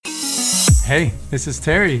Hey, this is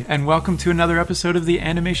Terry, and welcome to another episode of the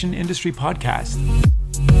Animation Industry Podcast.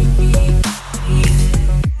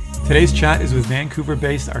 Today's chat is with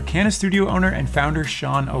Vancouver-based Arcana Studio owner and founder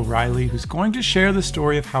Sean O'Reilly, who's going to share the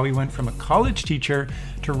story of how he went from a college teacher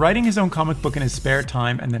to writing his own comic book in his spare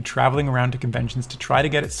time and then traveling around to conventions to try to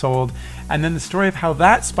get it sold, and then the story of how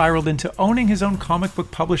that spiraled into owning his own comic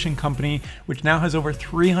book publishing company, which now has over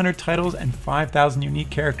 300 titles and 5,000 unique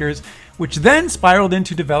characters, which then spiraled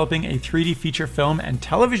into developing a 3D feature film and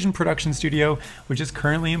television production studio, which is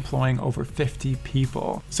currently employing over 50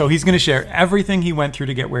 people. So he's going to share everything he went through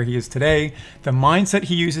to get where he is today, the mindset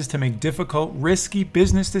he uses to make difficult, risky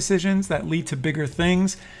business decisions that lead to bigger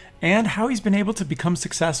things, and how he's been able to become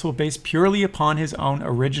successful based purely upon his own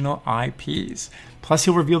original IPs. Plus,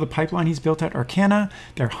 he'll reveal the pipeline he's built at Arcana,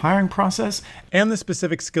 their hiring process, and the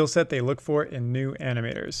specific skill set they look for in new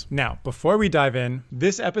animators. Now, before we dive in,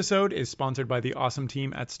 this episode is sponsored by the awesome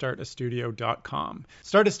team at startastudio.com.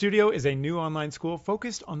 Start a Studio is a new online school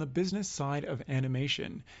focused on the business side of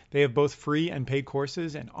animation. They have both free and paid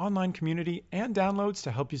courses, an online community, and downloads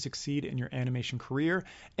to help you succeed in your animation career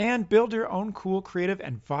and build your own cool, creative,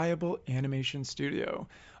 and viable animation studio.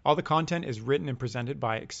 All the content is written and presented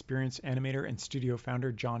by experienced animator and studio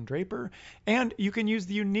founder John Draper, and you can use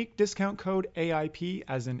the unique discount code AIP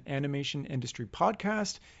as an animation industry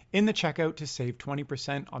podcast in the checkout to save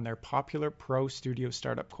 20% on their popular Pro Studio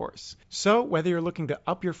Startup course. So whether you're looking to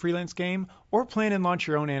up your freelance game or plan and launch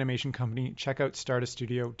your own animation company, check out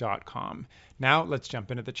startastudio.com. Now let's jump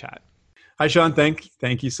into the chat. Hi, Sean.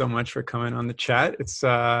 Thank you so much for coming on the chat. It's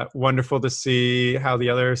wonderful to see how the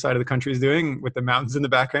other side of the country is doing with the mountains in the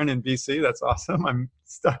background in BC. That's awesome. I'm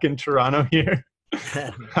stuck in Toronto here.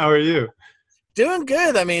 How are you? Doing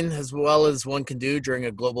good. I mean, as well as one can do during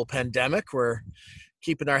a global pandemic. We're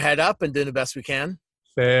keeping our head up and doing the best we can.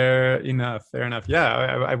 Fair enough.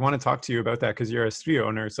 Yeah, I want to talk to you about that because you're a studio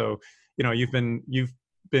owner. So, you know, you've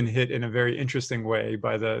been hit in a very interesting way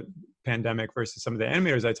by the pandemic versus some of the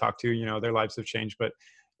animators I talk to. You know, their lives have changed, but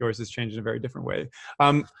yours has changed in a very different way.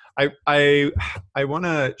 I want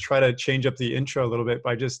to try to change up the intro a little bit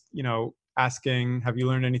by just, you know, asking, have you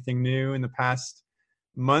learned anything new in the past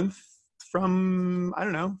month from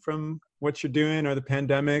what you're doing or the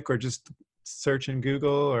pandemic or just searching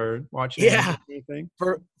Google or watching anything?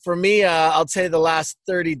 For me, I'll say the last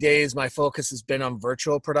 30 days, my focus has been on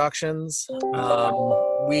virtual productions.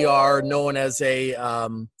 We are known as a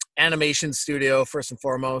animation studio first and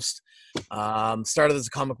foremost. Started as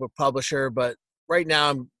a comic book publisher, but right now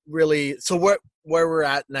I'm really where we're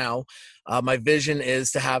at now. My vision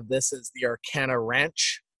is to have this as the Arcana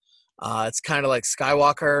Ranch. It's kind of like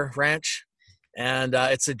Skywalker Ranch, and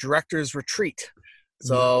it's a director's retreat.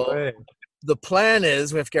 So the plan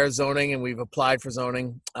is we have to get our zoning, and we've applied for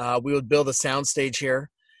zoning. We would build a soundstage here.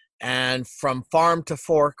 And from farm to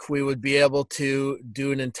fork, we would be able to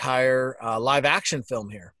do an entire live action film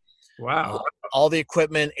here. Wow. All the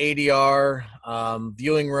equipment, ADR,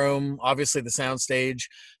 viewing room, obviously the soundstage,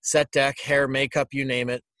 set deck, hair, makeup, you name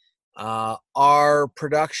it. Our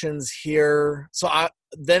productions here. So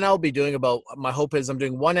I'll be doing my hope is I'm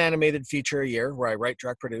doing one animated feature a year where I write,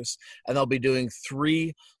 direct, produce, and I'll be doing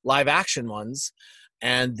 3 live action ones.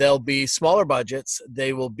 And they'll be smaller budgets.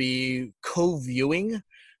 They will be co-viewing.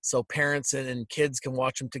 So parents and kids can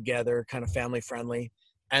watch them together, kind of family friendly.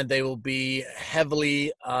 And they will be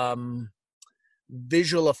heavily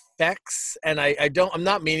visual effects. And I'm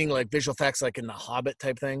not meaning like visual effects like in the Hobbit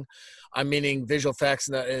type thing. I'm meaning visual effects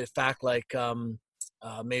in fact like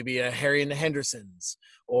maybe a Harry and the Hendersons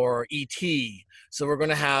or E.T. So we're going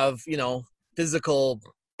to have, you know, physical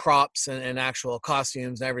props and actual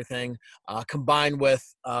costumes and everything, combined with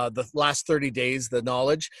the last 30 days, the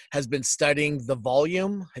knowledge has been studying the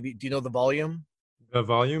volume. Do you know the volume? The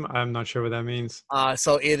volume? I'm not sure what that means.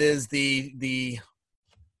 So it is the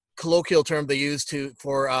colloquial term they use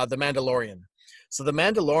for the Mandalorian. So the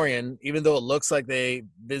Mandalorian, even though it looks like they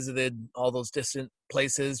visited all those distant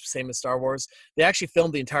places, same as Star Wars, they actually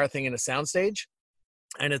filmed the entire thing in a soundstage,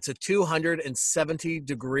 and it's a 270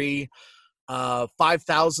 degree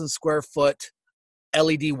 5,000 square foot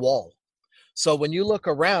LED wall. So when you look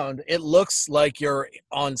around, it looks like you're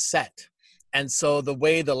on set. And so the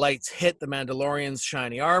way the lights hit the Mandalorian's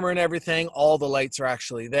shiny armor and everything, all the lights are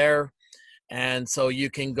actually there. And so you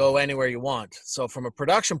can go anywhere you want. So from a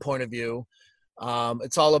production point of view,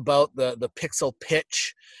 it's all about the pixel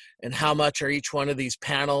pitch and how much are each one of these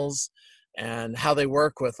panels and how they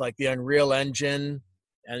work with like the Unreal Engine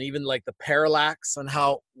and even like the parallax on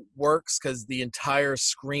how it works, because the entire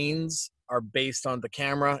screens are based on the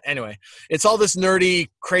camera. Anyway, it's all this nerdy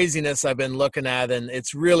craziness I've been looking at, and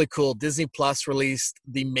it's really cool. Disney Plus released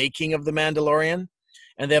The Making of the Mandalorian,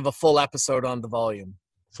 and they have a full episode on the volume.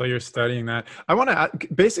 So you're studying that. I want to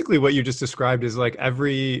basically what you just described is like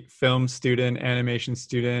every film student, animation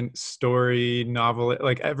student, story, novel,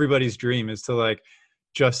 like everybody's dream is to like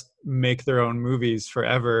just make their own movies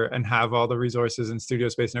forever and have all the resources and studio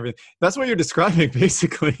space and everything. That's what you're describing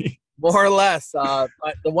basically. More or less. But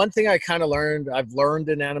the one thing I've learned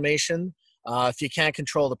in animation, if you can't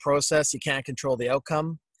control the process, you can't control the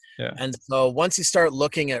outcome. Yeah. And so once you start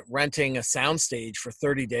looking at renting a soundstage for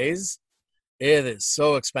 30 days, it is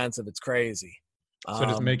so expensive. It's crazy. So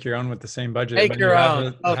just make your own with the same budget. Make your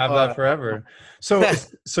own. Have that forever.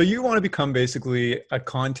 So you want to become basically a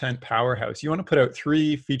content powerhouse. You want to put out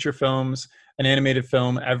 3 feature films, an animated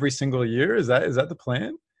film every single year. Is that the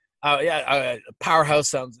plan? Yeah, powerhouse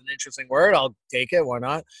sounds an interesting word. I'll take it. Why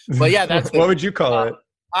not? But yeah, that's what would you call it?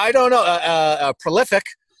 I don't know. Prolific.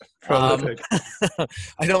 Prolific.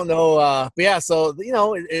 I don't know. But yeah, so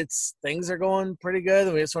it's things are going pretty good,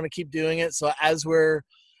 and we just want to keep doing it. So as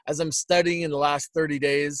I'm studying in the last 30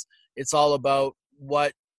 days, it's all about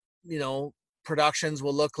what productions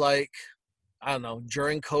will look like. I don't know,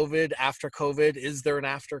 during COVID, after COVID. Is there an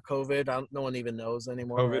after COVID? No one even knows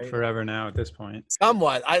anymore. COVID right? forever now at this point.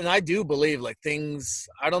 Somewhat. I do believe like things,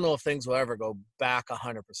 I don't know if things will ever go back 100%.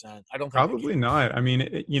 I don't think Probably not. I mean,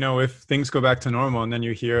 if things go back to normal and then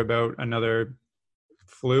you hear about another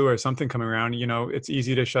flu or something coming around, it's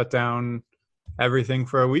easy to shut down everything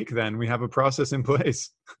for a week. Then we have a process in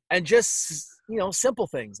place. And just simple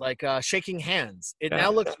things like shaking hands. It now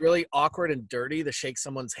looks really awkward and dirty to shake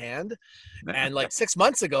someone's hand, and like 6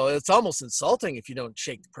 months ago it's almost insulting if you don't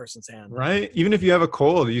shake the person's hand, right? Even if you have a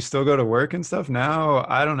cold, you still go to work and stuff. Now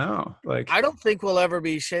I don't know, like I don't think we'll ever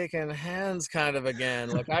be shaking hands kind of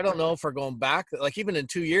again. Like I don't know if we're going back, like even in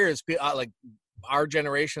 2 years, like our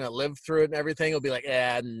generation that lived through it and everything will be like,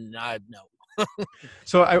 no.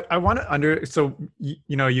 So I want to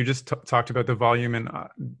you just talked about the volume and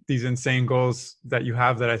these insane goals that you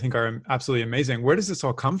have that I think are absolutely amazing. Where does this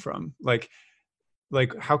all come from? Like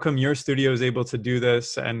how come your studio is able to do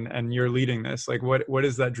this and you're leading this? Like what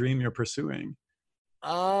is that dream you're pursuing?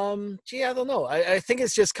 I don't know. I think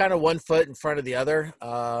it's just kind of one foot in front of the other.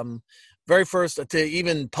 Very first to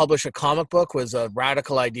even publish a comic book was a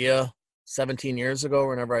radical idea 17 years ago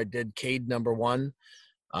whenever I did Cade #1.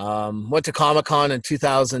 Went to Comic-Con in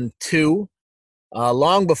 2002,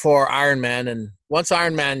 long before Iron Man. And once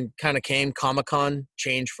Iron Man kind of came, Comic-Con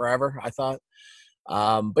changed forever, I thought.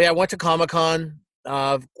 But yeah, I went to Comic-Con,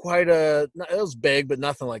 it was big, but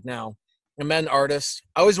nothing like now. I met an artist.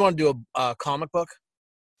 I always wanted to do a comic book,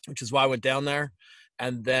 which is why I went down there.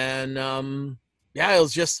 And then, it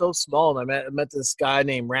was just so small. And I met this guy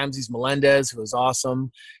named Ramses Melendez, who was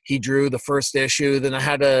awesome. He drew the first issue. Then I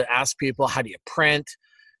had to ask people, how do you print?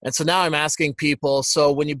 And so now I'm asking people,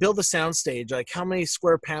 so when you build a soundstage, like how many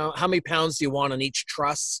pounds do you want on each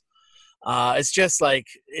truss? It's just like,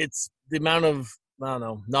 it's the amount of, I don't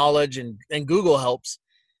know, knowledge and Google helps.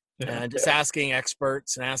 Yeah. And just asking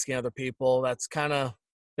experts and asking other people, that's kind of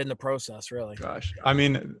been the process, really. Gosh. I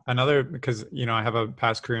mean, because, I have a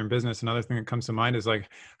past career in business. Another thing that comes to mind is like,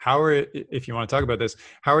 if you want to talk about this,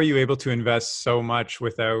 how are you able to invest so much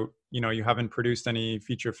without, you haven't produced any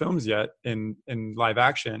feature films yet in live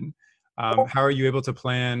action. How are you able to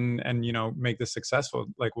plan and, make this successful?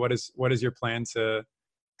 Like, what is your plan to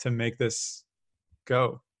make this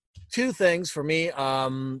go? 2 things for me.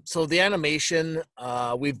 So the animation,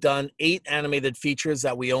 we've done 8 animated features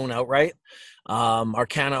that we own outright.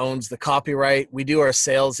 Arcana owns the copyright. We do our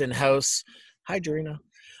sales in-house. Hi, Jarina.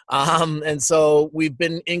 And so we've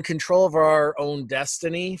been in control of our own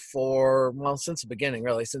destiny since the beginning,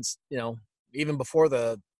 really, since, even before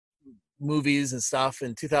the movies and stuff.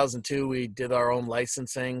 In 2002, we did our own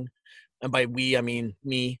licensing. And by we, I mean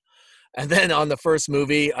me. And then on the first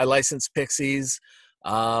movie, I licensed Pixies.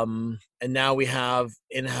 And now we have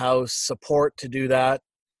in-house support to do that.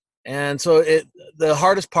 And so the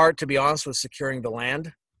hardest part, to be honest, was securing the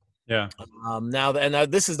land. Yeah. Now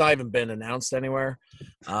this has not even been announced anywhere.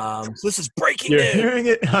 So this is breaking news. You're hearing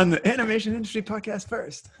it on the Animation Industry Podcast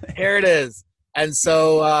first. Here it is. And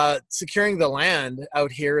so securing the land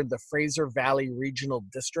out here in the Fraser Valley Regional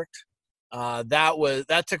District,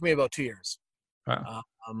 that took me about 2 years. Wow.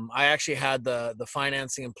 I actually had the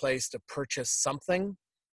financing in place to purchase something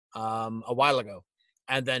a while ago.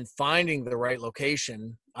 And then finding the right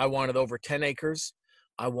location, I wanted over 10 acres.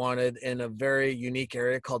 I wanted in a very unique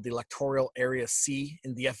area called the Electoral Area C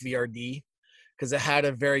in the FVRD, because it had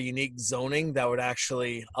a very unique zoning that would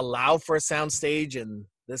actually allow for a soundstage in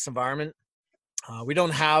this environment. We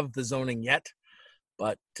don't have the zoning yet,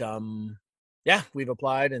 but yeah, we've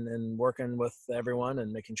applied and working with everyone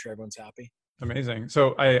and making sure everyone's happy. Amazing.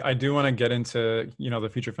 So I do want to get into, the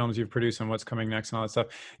feature films you've produced and what's coming next and all that stuff.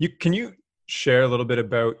 Can you share a little bit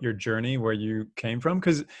about your journey, where you came from?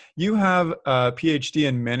 Because you have a PhD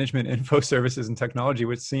in management info services and technology,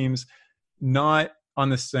 which seems not on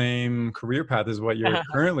the same career path as what you're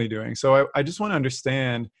currently doing. So I just want to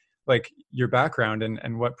understand like your background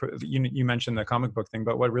and what you mentioned the comic book thing,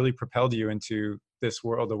 but what really propelled you into this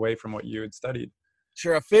world away from what you had studied?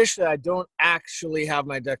 Sure. Officially, I don't actually have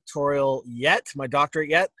my doctorate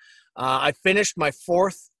yet. I finished my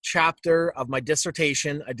 4th chapter of my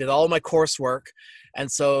dissertation. I did all my coursework. And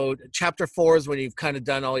so chapter 4 is when you've kind of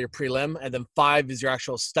done all your prelim, and then 5 is your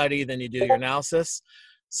actual study. Then you do your analysis.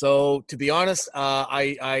 So to be honest,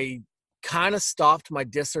 I kind of stopped my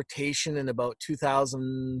dissertation in about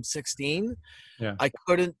 2016. Yeah. I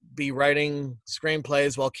couldn't be writing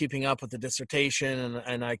screenplays while keeping up with the dissertation.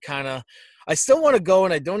 And I still want to go,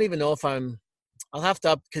 and I don't even know if I'll have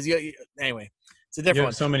to because anyway, it's a different You one.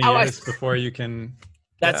 have so many years before you can.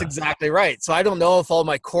 That's exactly right. So I don't know if all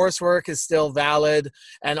my coursework is still valid,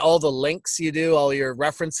 and all the links you do, all your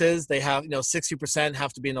references, they have, 60%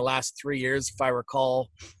 have to be in the last 3 years, if I recall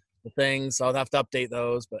the things. So I'll have to update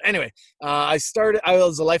those. But anyway, I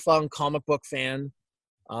was a lifelong comic book fan.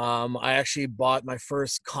 I actually bought my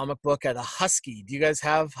first comic book at a Husky. Do you guys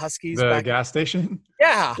have Huskies? The gas station?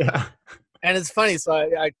 Yeah. Yeah. And it's funny. So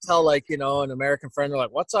I tell an American friend, they're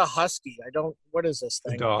like, what's a Husky? What is this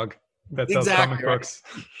thing? A dog that sells comic books.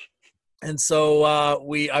 And so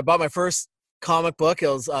I bought my first comic book. It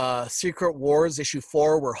was Secret Wars issue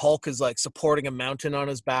 4, where Hulk is like supporting a mountain on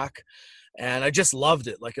his back. And I just loved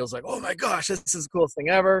it. Like, it was like, oh my gosh, this is the coolest thing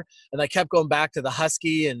ever. And I kept going back to the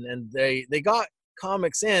Husky, and they got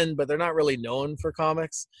comics in, but they're not really known for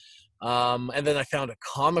comics. And then I found a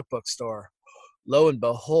comic book store, lo and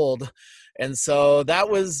behold. And so that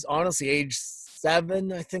was honestly age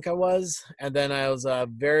 7, I think I was. And then I was a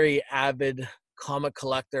very avid comic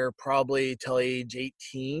collector probably till age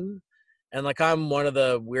 18. And like, I'm one of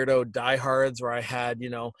the weirdo diehards where I had,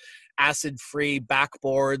 acid-free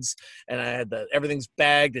backboards, and I had everything's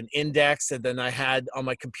bagged and indexed. And then I had on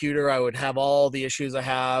my computer, I would have all the issues I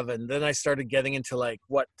have. And then I started getting into like,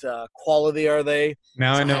 what quality are they?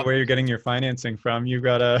 Now I know where you're getting your financing from. You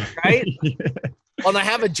gotta right. Well, and I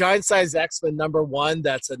have a giant size X-Men #1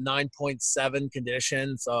 that's a 9.7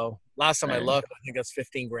 condition. So last time I looked, I think that's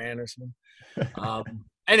 15 grand or something.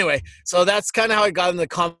 Anyway, so that's kind of how I got into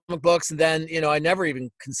comic books. And then, I never even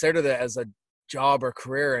considered it as a job or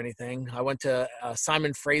career or anything. I went to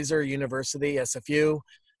Simon Fraser University, SFU,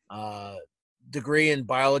 degree in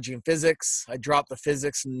biology and physics. I dropped the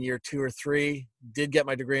physics in year 2 or 3, did get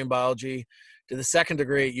my degree in biology, did the second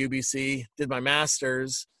degree at UBC, did my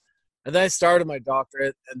master's, and then I started my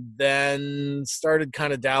doctorate, and then started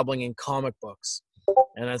kind of dabbling in comic books.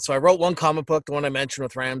 And then, so I wrote one comic book, the one I mentioned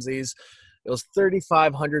with Ramses. It was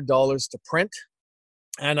 $3,500 to print,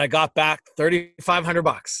 and I got back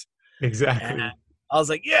 $3,500. Exactly. And I was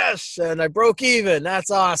like, yes, and I broke even. That's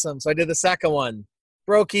awesome. So I did the second one,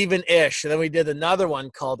 broke even-ish, and then we did another one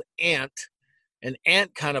called Ant, and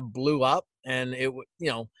Ant kind of blew up, and it,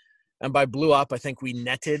 and by blew up, I think we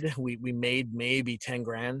made maybe 10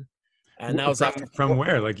 grand. And that was from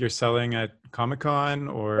where? Like, you're selling at Comic-Con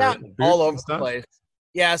or all over the place.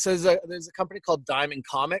 Yeah, so there's a company called Diamond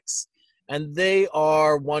Comics, and they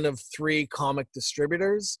are one of 3 comic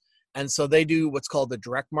distributors. And so they do what's called the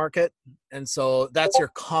direct market. And so that's your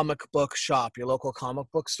comic book shop, your local comic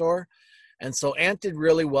book store. And so Ant did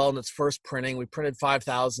really well in its first printing. We printed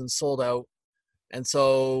 5,000, sold out. And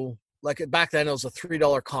so like back then it was a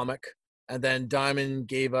 $3 comic. And then Diamond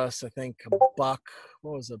gave us, I think,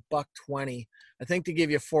 $1.20. I think to give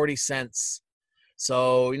you 40 cents.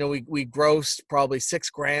 So, we grossed probably $6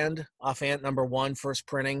 grand off Ant #1 first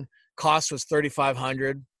printing. Cost was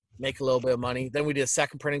 $3,500, make a little bit of money. Then we did a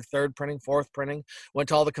second printing, third printing, fourth printing, went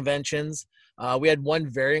to all the conventions. We had one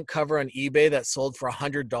variant cover on eBay that sold for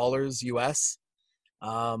 $100 US.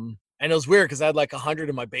 And it was weird because I had like 100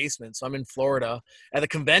 in my basement. So I'm in Florida at a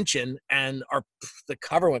convention, and the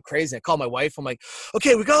cover went crazy. I called my wife. I'm like,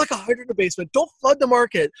 okay, we got like 100 in the basement. Don't flood the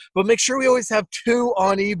market, but make sure we always have 2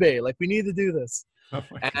 on eBay. Like, we need to do this. Oh,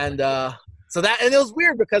 and it was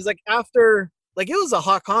weird because like after, like, it was a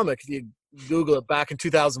hot comic if you Google it back in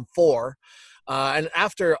 2004. And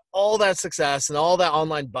after all that success and all that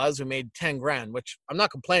online buzz, we made 10 grand, which I'm not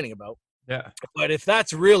complaining about. Yeah. But if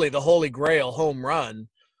that's really the holy grail home run,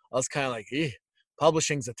 I was kind of like,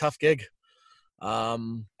 publishing's a tough gig.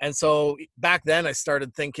 And so back then I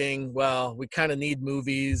started thinking, well, we kind of need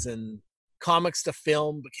movies and comics to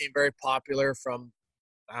film became very popular from,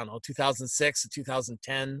 I don't know, 2006 to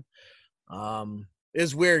 2010. It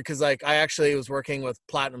was weird because like I actually was working with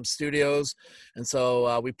Platinum Studios, and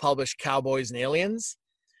so we published Cowboys and Aliens.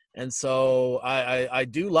 And so I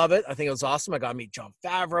do love it. I think it was awesome. I got to meet Jon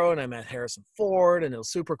Favreau and I met Harrison Ford, and it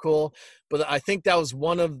was super cool. But I think that was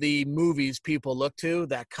one of the movies people look to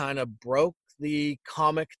that kind of broke the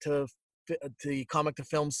comic to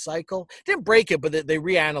film cycle. Didn't break it, but they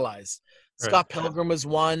reanalyzed. Right. Scott Pilgrim was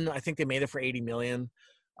one. I think they made it for 80 million.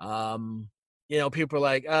 People are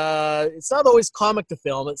like, it's not always comic to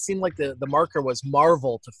film. It seemed like the marker was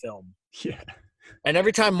Marvel to film. Yeah. And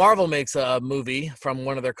every time Marvel makes a movie from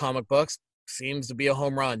one of their comic books, seems to be a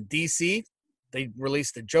home run. DC, they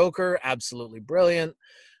released the Joker, absolutely brilliant.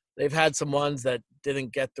 They've had some ones that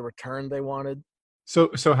didn't get the return they wanted.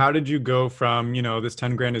 So how did you go from, this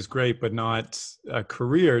 10 grand is great, but not a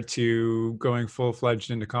career, to going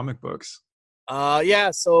full-fledged into comic books?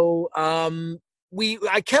 So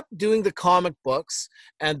I kept doing the comic books,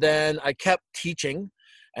 and then I kept teaching.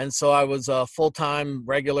 And so I was a full-time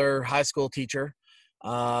regular high school teacher.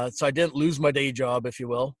 So I didn't lose my day job, if you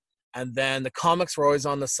will. And then the comics were always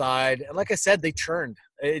on the side. And like I said, they churned.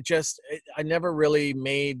 I never really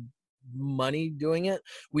made money doing it.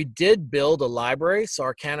 We did build a library. So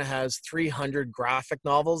Arcana has 300 graphic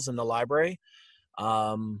novels in the library.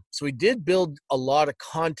 So we did build a lot of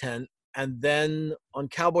content. And then on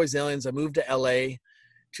Cowboys Aliens, I moved to LA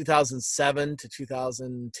 2007 to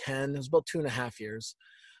 2010. It was about 2.5 years.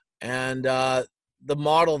 And the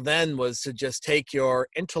model then was to just take your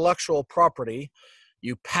intellectual property,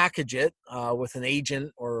 you package it with an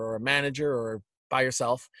agent or a manager or by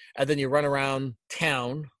yourself, and then you run around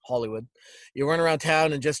town, Hollywood. You run around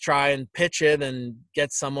town and just try and pitch it and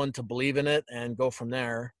get someone to believe in it and go from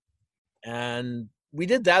there. And we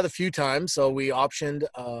did that a few times. So we optioned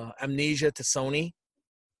Amnesia to Sony,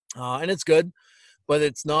 and it's good, but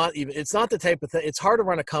it's not the type of thing. It's hard to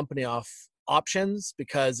run a company off options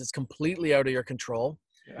because it's completely out of your control.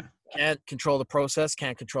 Yeah. Can't control the process,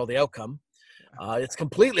 can't control the outcome. It's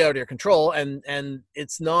completely out of your control, and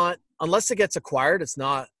it's not, unless it gets acquired, it's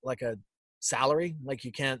not like a salary. Like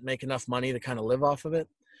you can't make enough money to kind of live off of it.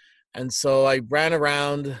 And so I ran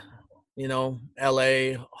around,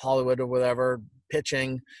 LA, Hollywood or whatever,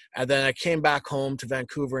 pitching. And then I came back home to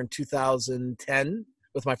Vancouver in 2010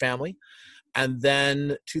 with my family. And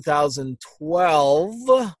then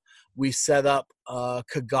 2012, we set up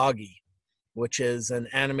Kagagi, which is an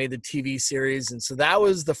animated TV series. And so that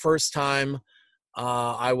was the first time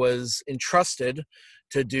I was entrusted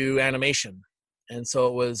to do animation. And so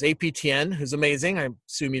it was APTN, who's amazing. I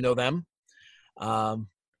assume you know them. I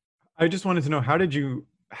just wanted to know, how did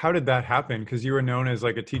that happen? Because you were known as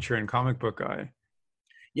like a teacher and comic book guy.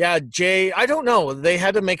 Yeah, Jay, I don't know. They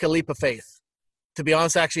had to make a leap of faith. To be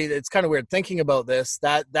honest, actually, it's kind of weird thinking about this.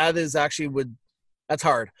 That is actually that's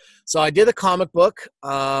hard. So I did a comic book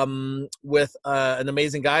with an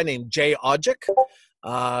amazing guy named Jay Odjick.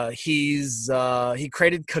 He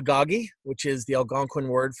created Kagagi, which is the Algonquin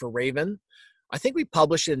word for raven. I think we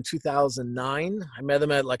published it in 2009. I met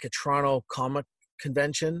him at like a Toronto comic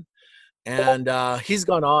convention. And he's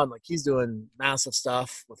gone on, like he's doing massive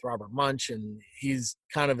stuff with Robert Munch, and he's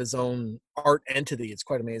kind of his own art entity. It's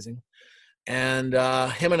quite amazing. And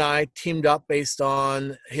him and I teamed up based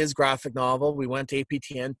on his graphic novel. We went to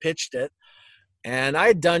APTN, pitched it, and I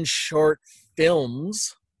had done short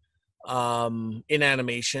films in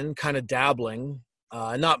animation, kind of dabbling.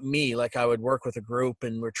 Not me, like I would work with a group,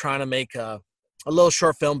 and we're trying to make a little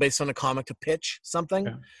short film based on a comic to pitch something.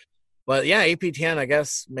 Yeah. But yeah, APTN, I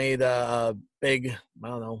guess, made a big,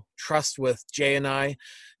 trust with Jay and I.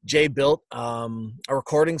 Jay built a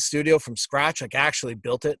recording studio from scratch, like actually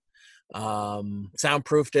built it,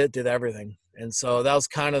 soundproofed it, did everything. And so that was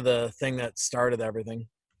kind of the thing that started everything.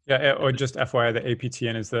 Yeah, or just FYI, the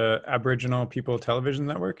APTN is the Aboriginal People Television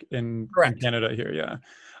Network in Canada here, yeah.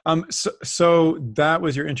 So that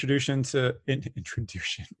was your introduction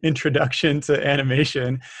to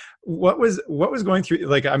animation. What was going through,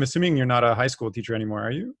 like, I'm assuming you're not a high school teacher anymore,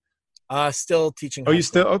 are you? Still teaching. Oh, you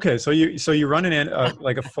still, okay. So you run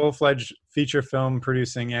like a full-fledged feature film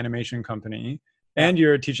producing animation company, and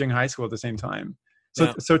you're teaching high school at the same time.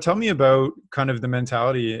 So tell me about kind of the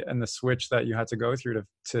mentality and the switch that you had to go through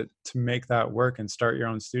to make that work and start your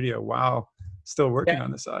own studio while still working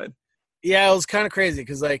on the side. Yeah, it was kind of crazy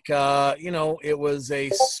because, like, it was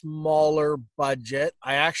a smaller budget.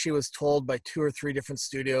 I actually was told by 2 or 3 different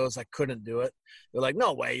studios I couldn't do it. They're like,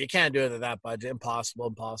 "No way, you can't do it at that budget.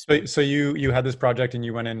 Impossible." So you had this project and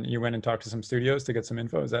you went and talked to some studios to get some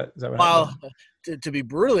info. Is that what happened? Well, to be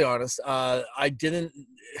brutally honest, I didn't.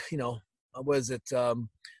 was it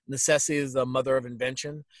necessity is the mother of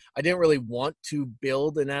invention. I didn't really want to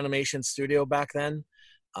build an animation studio back then.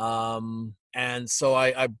 And so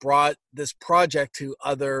I brought this project to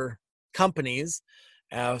other companies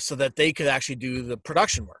so that they could actually do the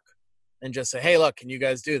production work and just say, hey, look, can you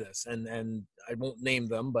guys do this? And I won't name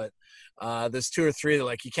them, but there's 2 or 3 that are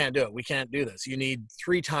like, you can't do it. We can't do this. You need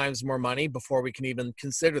 3 times more money before we can even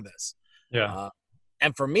consider this. Yeah.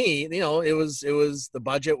 And for me, it was the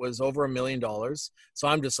budget was over $1 million. So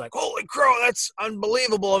I'm just like, holy crow, that's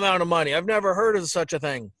unbelievable amount of money. I've never heard of such a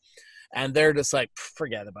thing. And they're just like,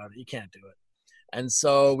 forget about it. You can't do it. And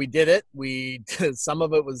so we did it. Some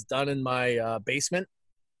of it was done in my basement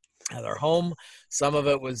at our home. Some of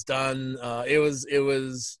it was done. It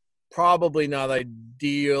was probably not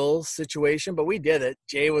ideal situation, but we did it.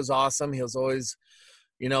 Jay was awesome. He was always,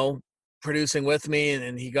 producing with me,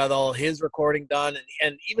 and he got all his recording done.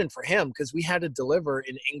 And even for him, because we had to deliver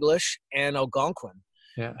in English and Algonquin.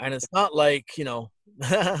 Yeah. And it's not like,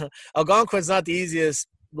 Algonquin's not the easiest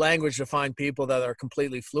language to find people that are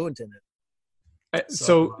completely fluent in it.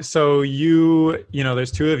 So you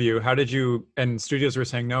there's 2 of you. How did you, and studios were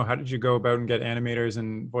saying no, how did you go about and get animators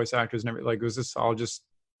and voice actors and everything? Like, was this all just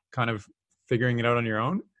kind of figuring it out on your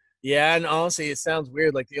own? Yeah, and honestly, it sounds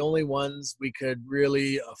weird. Like, the only ones we could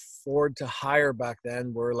really afford to hire back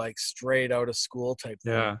then were like straight out of school type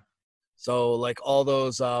thing. Yeah. So like all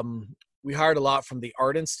those, we hired a lot from the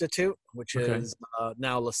Art Institute, which is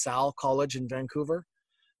now LaSalle College in Vancouver.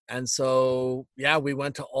 And so, yeah, we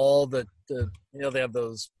went to all the they have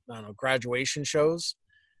those, graduation shows.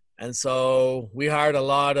 And so we hired a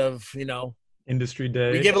lot of, Industry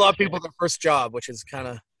day. we gave a lot of people their first job, which is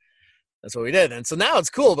that's what we did. And so now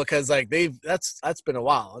it's cool because like that's been a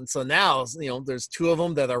while. And so now, there's 2 of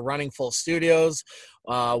them that are running full studios.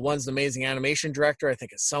 One's an amazing animation director, I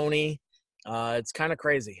think, at Sony. It's kind of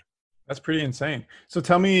crazy. That's pretty insane. So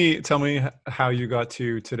tell me how you got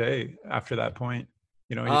to today after that point.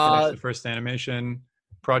 You finished the first animation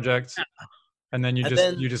project, and then you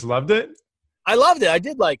just loved it. I loved it. I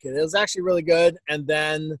did like it. It was actually really good. And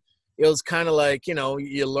then it was kind of like,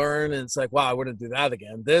 you learn, and it's like, wow, I wouldn't do that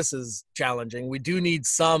again. This is challenging. We do need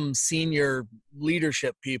some senior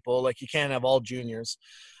leadership people. Like, you can't have all juniors.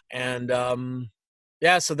 And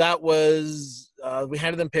so that was, we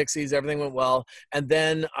handed them Pixies. Everything went well. And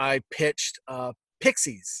then I pitched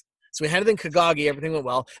Pixies. So we handed them Kagagi. Everything went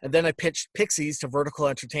well. And then I pitched Pixies to Vertical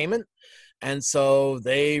Entertainment. And so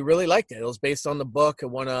they really liked it. It was based on the book. It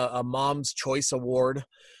won a Mom's Choice Award.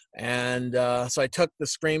 And so I took the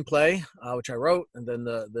screenplay, which I wrote, and then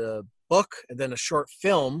the book, and then a short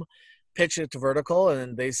film, pitched it to Vertical,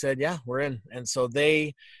 and they said, yeah, we're in. And so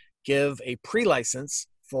they give a pre-license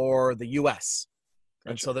for the U.S.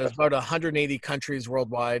 And so there's about 180 countries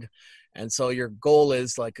worldwide. And so your goal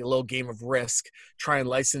is like a little game of Risk, try and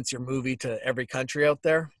license your movie to every country out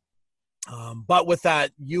there. But with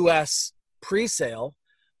that U.S. pre-sale,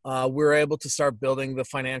 we're able to start building the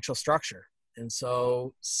financial structure. And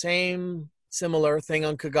so similar thing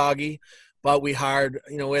on Kagagi, but we hired,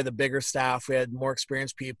 we had the bigger staff. We had more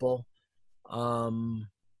experienced people. And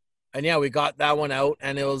yeah, we got that one out,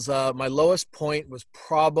 and it was, my lowest point was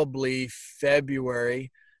probably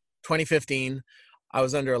February 2015. I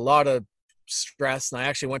was under a lot of stress, and I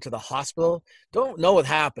actually went to the hospital. Don't know what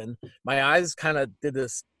happened. My eyes kind of did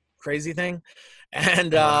this crazy thing,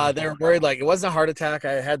 and they were worried, like, it wasn't a heart attack.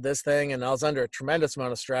 I had this thing, and I was under a tremendous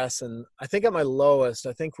amount of stress. And I think at my lowest,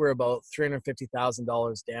 I think we're about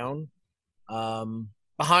 $350,000 down,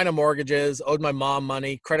 behind on mortgages, owed my mom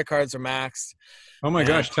money, credit cards are maxed. Oh my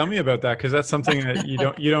gosh, tell me about that, because that's something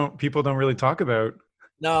that people don't really talk about.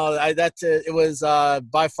 No, it was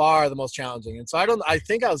by far the most challenging. And so I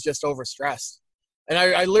think I was just overstressed. And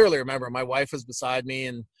I literally remember my wife was beside me,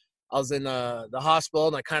 and I was in the hospital,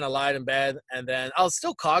 and I kind of lied in bed, and then I was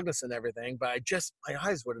still cognizant of everything, but my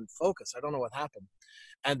eyes wouldn't focus. I don't know what happened.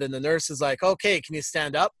 And then the nurse is like, okay, can you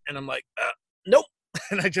stand up? And I'm like, nope.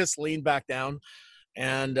 And I just leaned back down,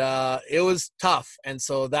 and it was tough. And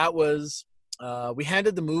so that was, we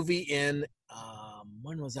handed the movie in,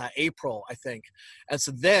 when was that? April, I think. And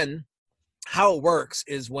so then how it works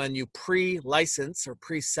is when you pre-license or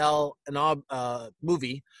pre-sell a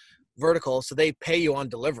movie, Vertical, so they pay you on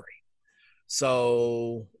delivery.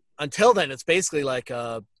 So until then, it's basically like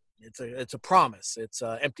it's a promise. It's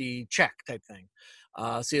an empty check type thing.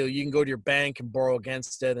 So you can go to your bank and borrow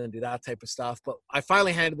against it and do that type of stuff. But I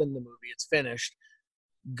finally handed them the movie. It's finished.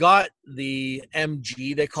 Got the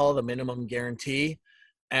MG, they call it the minimum guarantee.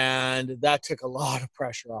 And that took a lot of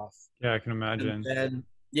pressure off. Yeah, I can imagine. And then,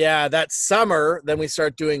 that summer, then we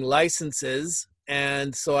start doing licenses.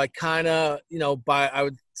 And so I kind of, I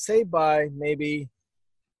would say by maybe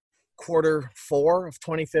Q4 of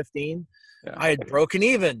 2015, Yeah. I had broken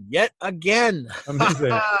even yet again.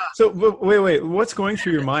 Amazing. So wait, what's going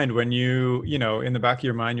through your mind when you know, in the back of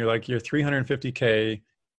your mind, you're like, you're 350K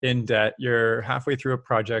in debt, you're halfway through a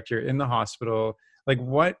project, you're in the hospital. Like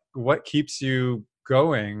what keeps you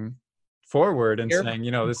going forward and Here, saying,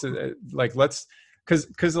 you know, this is like, cause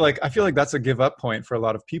like, I feel like that's a give up point for a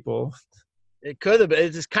lot of people. it could have been.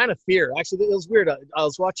 It's just kind of fear. Actually, it was weird. I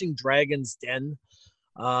was watching Dragon's Den.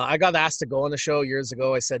 I got asked to go on the show years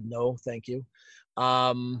ago. I said no, thank you.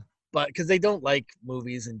 But because they don't like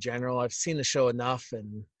movies in general, I've seen the show enough.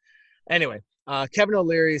 And anyway, Kevin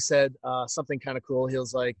O'Leary said something kind of cool. He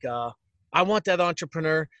was like, I want that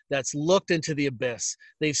entrepreneur that's looked into the abyss.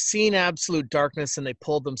 They've seen absolute darkness and they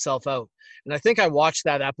pulled themselves out. And I think I watched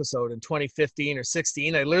that episode in 2015 or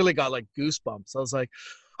 16. I literally got like goosebumps. I was like,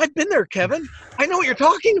 I've been there, Kevin. I know what you're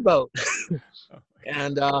talking about.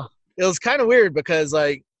 And it was kind of weird because,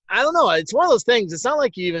 like, I don't know. It's one of those things. It's not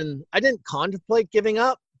like I didn't contemplate giving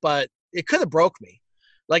up, but it could have broke me.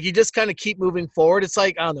 Like, you just kind of keep moving forward. It's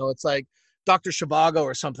like, I don't know. It's like Dr. Zhivago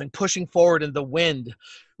or something pushing forward in the wind.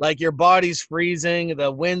 Like, your body's freezing,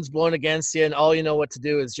 the wind's blowing against you, and all you know what to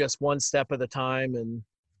do is just one step at a time and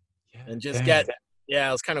just Dang. yeah,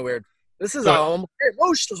 it was kind of weird. This is So,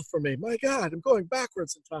 emotional for me. My God, I'm going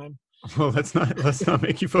backwards in time. well, let's not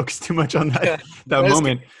make you focus too much on Yeah, that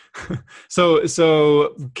moment.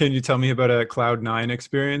 So can you tell me about a Cloud9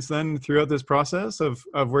 experience then throughout this process of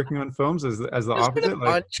working on films as the there's been a opposite?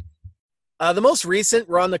 Like, bunch. The most recent,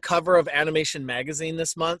 we're on the cover of Animation Magazine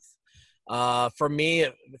this month. For me,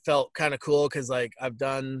 it felt kind of cool because, like, I've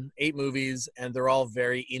done 8 movies and they're all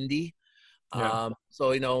very indie. yeah,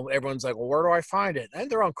 So, you know, everyone's like, well, where do I find it? And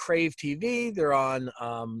they're on Crave TV. They're on,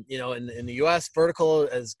 you know, in the US, Vertical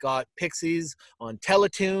has got Pixies on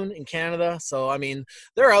Teletoon in Canada. So, I mean,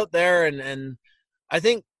 they're out there. And I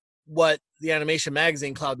think what the Animation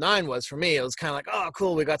Magazine Cloud9 was for me, it was kind of like, oh,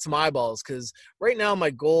 cool, we got some eyeballs. Because right now my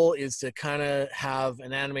goal is to kind of have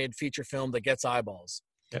an animated feature film that gets eyeballs.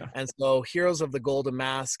 yeah. And so Heroes of the Golden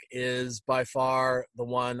Mask is by far the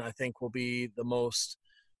one I think will be the most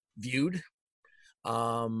viewed.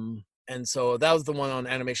 And so that was the one on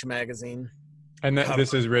Animation Magazine. And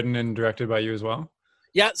this is written and directed by you as well?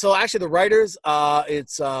 Yeah, so actually the writers,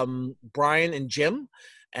 it's Brian and Jim,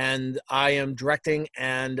 and I am directing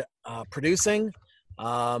and producing.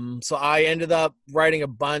 So I ended up writing a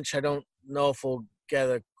bunch. I don't know if we'll get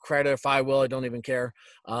a credit. If I will, I don't even care.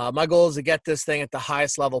 My goal is to get this thing at the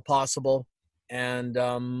highest level possible. And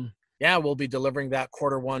yeah, we'll be delivering that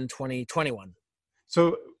Q1 2021.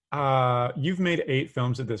 So you've made 8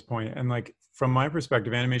 films at this point, and like from my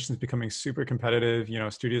perspective, animation is becoming super competitive. You know,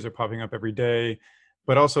 studios are popping up every day,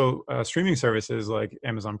 but also streaming services like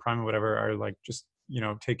Amazon Prime or whatever are like just, you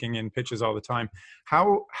know, taking in pitches all the time.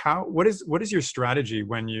 What is your strategy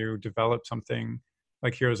when you develop something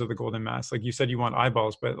like Heroes of the Golden Mask? Like you said, you want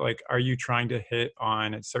eyeballs, but like, are you trying to hit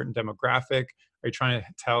on a certain demographic? Are you trying to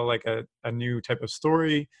tell like a new type of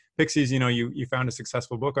story? Pixies, you know, you found a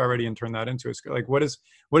successful book already and turned that into a script. Like, what is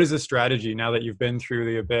the strategy now that you've been through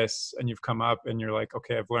the abyss and you've come up and you're like,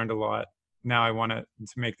 okay, I've learned a lot. Now I want to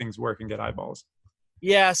make things work and get eyeballs.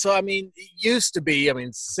 Yeah, so I mean, it used to be,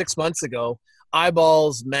 6 months ago,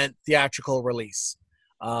 eyeballs meant theatrical release.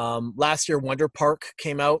 Last year, Wonder Park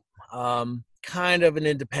came out, kind of an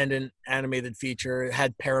independent animated feature. It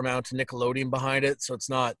had Paramount and Nickelodeon behind it, so it's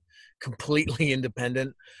not completely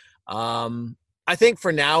independent. I think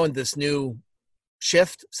for now, in this new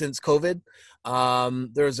shift since COVID,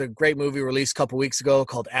 there's a great movie released a couple weeks ago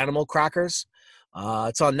called Animal Crackers.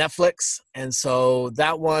 It's on Netflix, and so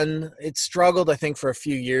that one, it struggled, I think, for a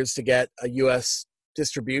few years to get a U.S.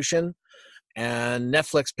 distribution, and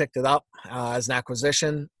Netflix picked it up as an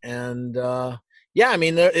acquisition, and yeah, I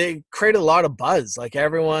mean, it created a lot of buzz. Like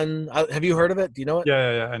everyone, have you heard of it? Do you know it?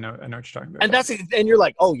 Yeah. I know what you're talking about. And you're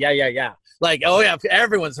like, oh yeah. Like, oh yeah,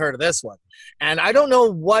 everyone's heard of this one. And I don't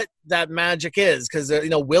know what that magic is because you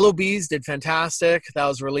know, Willowbees did fantastic. That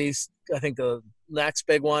was released, I think, the next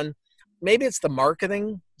big one. Maybe it's the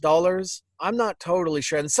marketing dollars. I'm not totally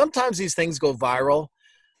sure. And sometimes these things go viral.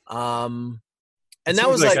 And that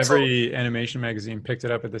was like every animation magazine picked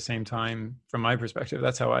it up at the same time. From my perspective,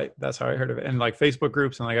 that's how I heard of it. And like Facebook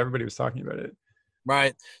groups and like everybody was talking about it.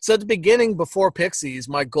 Right. So at the beginning, before Pixies,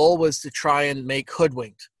 my goal was to try and make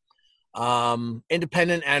Hoodwinked.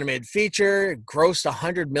 Independent animated feature, grossed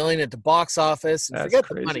 100 million at the box office. And forget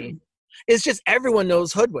crazy. The money. It's just everyone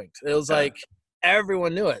knows Hoodwinked. It was like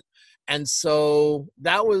everyone knew it. And so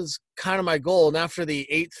that was kind of my goal. And after the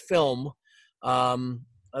 8th film,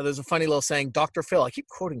 there's a funny little saying, Dr. Phil, I keep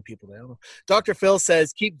quoting people now. Dr. Phil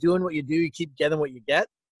says, keep doing what you do, you keep getting what you get.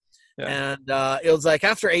 Yeah. And it was like,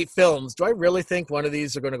 after 8 films, do I really think one of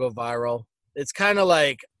these are going to go viral? It's kind of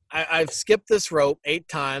like, I've skipped this rope 8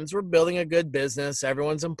 times. We're building a good business.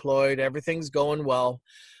 Everyone's employed. Everything's going well.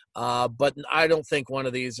 But I don't think one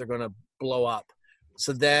of these are going to blow up.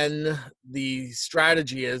 So then the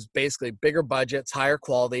strategy is basically bigger budgets, higher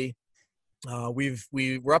quality.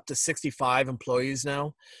 We're up to 65 employees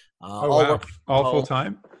now. Oh, All wow. working from All home. full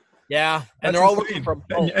time? Yeah, and That's they're all insane. working from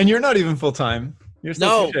home. And you're not even full time. You're still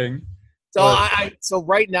No. teaching. So But- so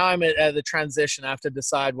right now I'm at the transition. I have to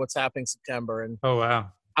decide what's happening September, and Oh,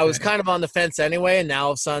 wow. I was Okay. kind of on the fence anyway. And now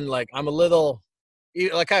all of a sudden, like I'm a little,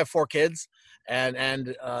 like I have 4 kids, and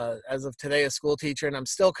as of today, a school teacher, and I'm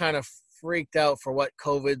still kind of freaked out for what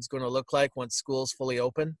COVID's going to look like once schools fully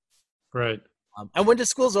open. Right. And when do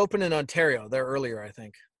schools open in Ontario? They're earlier, I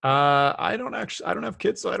think. I don't have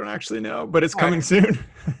kids, so I don't actually know, but it's All right. coming soon.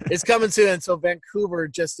 It's coming soon. And so Vancouver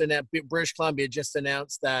British Columbia just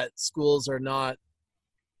announced that schools are not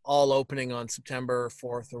all opening on September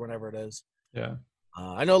 4th or whatever it is. Yeah.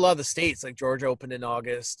 I know a lot of the states, like Georgia, opened in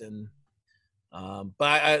August, and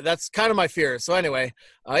but that's kind of my fear. So anyway,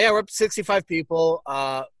 we're up to 65 people.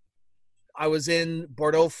 I was in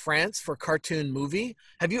Bordeaux, France for Cartoon Movie.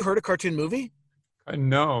 Have you heard of Cartoon Movie?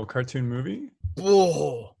 No, cartoon movie?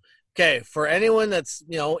 Whoa. Okay, for anyone that's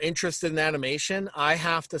interested in animation, I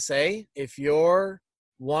have to say, if you're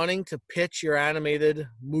wanting to pitch your animated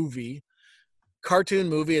movie, Cartoon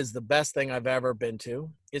Movie is the best thing I've ever been to.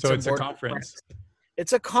 So it's a Bordeaux, conference. France.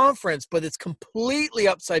 It's a conference, but it's completely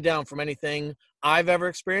upside down from anything I've ever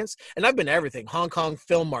experienced. And I've been to everything: Hong Kong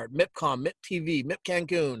Film Mart, MIPCOM, MIP TV, MIP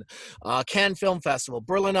Cancun, Cannes Film Festival,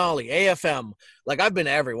 Berlinale, AFM. Like, I've been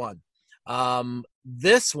to every one.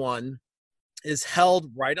 This one is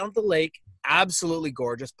held right on the lake, absolutely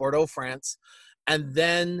gorgeous, Bordeaux, France. And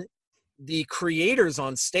then the creators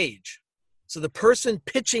on stage. So the person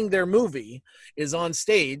pitching their movie is on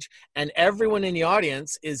stage, and everyone in the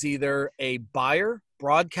audience is either a buyer,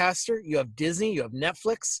 broadcaster. You have Disney, you have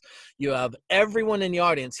Netflix, you have everyone in the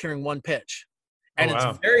audience hearing one pitch. And Oh, wow.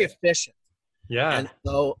 It's very efficient. Yeah. And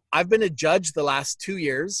so I've been a judge the last 2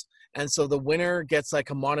 years. And so the winner gets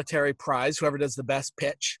like a monetary prize, whoever does the best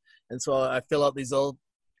pitch. And so I fill out these little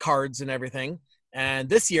cards and everything. And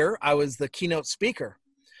this year I was the keynote speaker.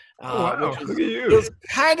 Oh, wow. Which Look at it you. was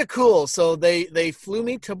kind of cool. So they flew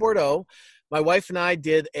me to Bordeaux. My wife and I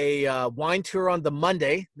did a wine tour on the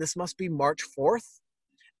Monday. This must be March 4th.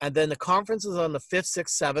 And then the conference is on the 5th,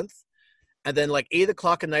 6th, 7th. And then like 8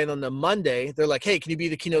 o'clock at night on the Monday, they're like, hey, can you be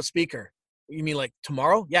the keynote speaker? You mean like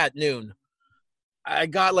tomorrow? Yeah, at noon. I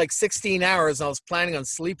got like 16 hours. And I was planning on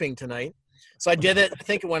sleeping tonight. So I did it. I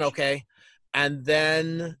think it went okay. And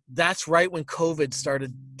then that's right when COVID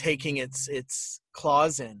started taking its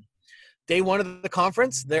claws in. Day 1 of the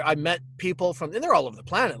conference, I met people and they're all over the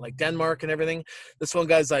planet, like Denmark and everything. This one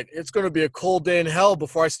guy's like, it's going to be a cold day in hell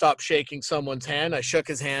before I stop shaking someone's hand. I shook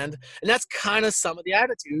his hand. And that's kind of some of the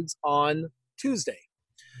attitudes on Tuesday.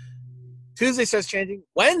 Tuesday starts changing.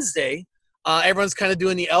 Wednesday, everyone's kind of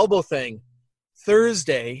doing the elbow thing.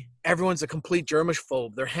 Thursday, everyone's a complete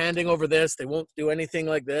germaphobe. They're handing over this. They won't do anything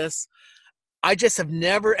like this. I just have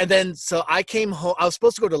never. And then, so I came home. I was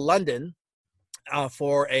supposed to go to London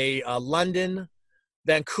for a London,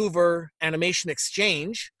 Vancouver animation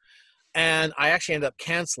exchange. And I actually ended up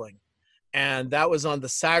canceling. And that was on the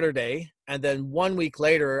Saturday. And then 1 week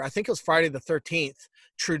later, I think it was Friday the 13th,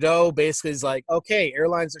 Trudeau basically is like, okay,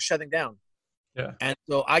 airlines are shutting down. Yeah. And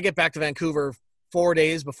so I get back to Vancouver 4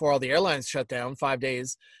 days before all the airlines shut down, 5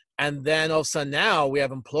 days. And then all of a sudden now we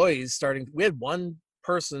have employees starting. We had one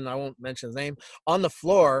person, I won't mention his name, on the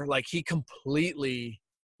floor. Like, he completely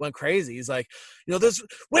went crazy. He's like, there's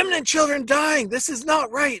women and children dying. This is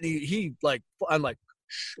not right. I'm like,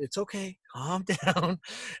 shh, it's okay. Calm down.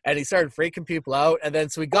 And he started freaking people out. And then,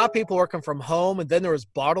 so we got people working from home. And then there was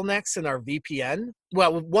bottlenecks in our VPN.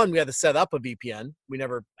 Well, one, we had to set up a VPN. We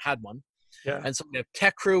never had one. Yeah. And so we have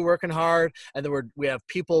tech crew working hard, and then we have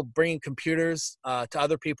people bringing computers to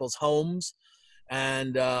other people's homes.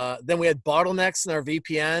 And then we had bottlenecks in our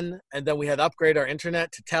VPN, and then we had to upgrade our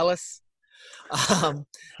internet to TELUS.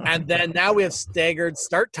 And then now we have staggered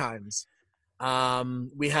start times.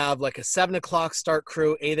 We have like a 7 o'clock start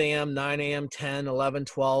crew, 8 a.m., 9 a.m., 10, 11,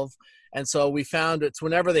 12. And so we found it's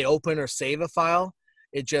whenever they open or save a file,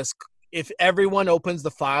 if everyone opens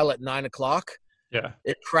the file at 9 o'clock, yeah,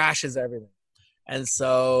 it crashes everything. And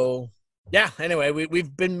so, anyway,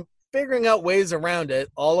 we've been figuring out ways around it.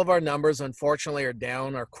 All of our numbers, unfortunately, are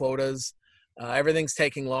down, our quotas. Everything's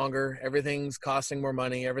taking longer. Everything's costing more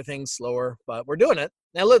money. Everything's slower, but we're doing it.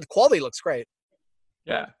 Now, look, the quality looks great.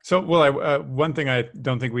 Yeah. So, well, one thing I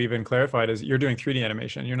don't think we even clarified is you're doing 3D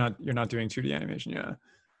animation. You're not doing 2D animation. Yeah.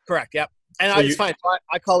 Correct. Yep. And So it's you fine.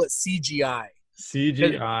 I call it CGI.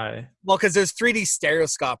 CGI. Well, because there's 3D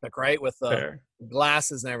stereoscopic, right, with the Fair.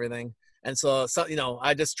 glasses and everything. And so,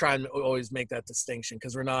 I just try and always make that distinction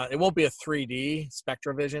because it won't be a 3D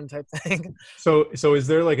SpectraVision type thing. So is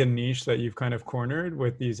there like a niche that you've kind of cornered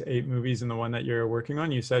with these 8 movies and the one that you're working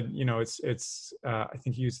on? You said, it's I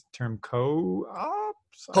think you used the term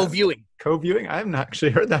Co-viewing. co-viewing. I haven't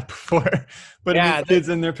actually heard that before, but it means kids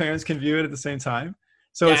and their parents can view it at the same time.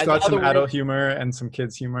 So it's got some adult humor and some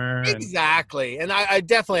kids humor. Exactly. And I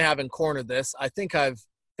definitely haven't cornered this. I think I've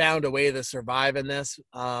found a way to survive in this.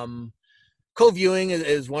 Co-viewing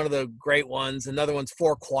is one of the great ones. Another one's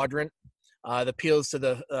 4-quadrant. That appeals to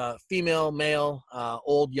the female, male,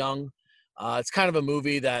 old, young. It's kind of a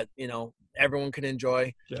movie that, everyone can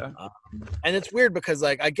enjoy. Yeah. And it's weird because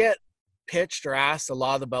like I get pitched or asked a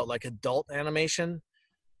lot about like adult animation,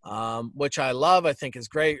 which I love. I think is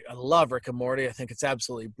great. I love Rick and Morty. I think it's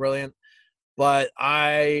absolutely brilliant. But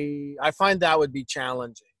I find that would be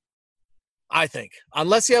challenging. I think,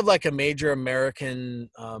 unless you have like a major American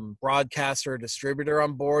broadcaster or distributor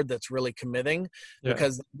on board that's really committing,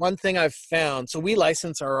 because one thing I've found, so we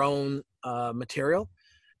license our own material.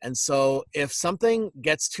 And so if something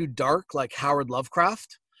gets too dark, like Howard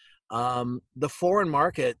Lovecraft, the foreign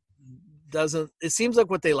market it seems like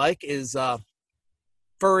what they like is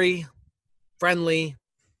furry, friendly,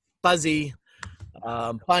 fuzzy,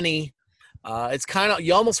 funny. It's kind of,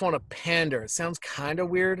 you almost want to pander. It sounds kind of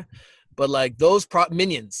weird. But like those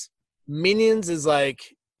Minions is like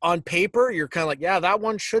on paper, you're kind of like, yeah, that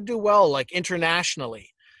one should do well, like internationally.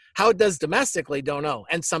 How it does domestically, don't know.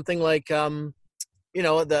 And something like, was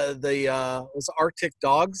Arctic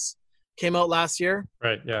Dogs came out last year.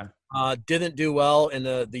 Right. Yeah. Didn't do well in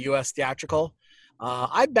the U.S. theatrical.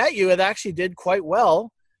 I bet you it actually did quite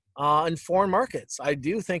well in foreign markets. I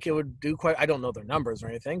do think it would do quite. I don't know their numbers or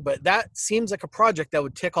anything, but that seems like a project that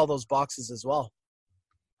would tick all those boxes as well.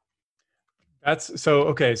 That's so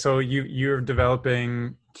okay. So you're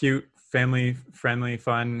developing cute, family friendly,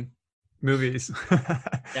 fun movies.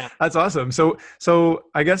 Yeah, that's awesome. So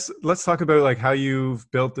I guess let's talk about like how you've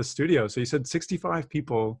built the studio. So you said 65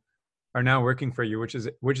 people are now working for you, which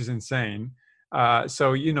is insane.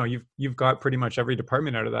 So you've got pretty much every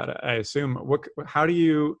department out of that, I assume. How do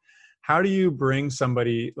you bring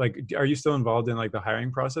somebody, like, are you still involved in like the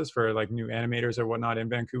hiring process for like new animators or whatnot in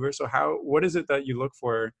Vancouver? So what is it that you look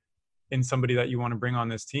for in somebody that you want to bring on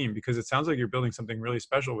this team? Because it sounds like you're building something really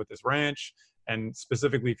special with this ranch and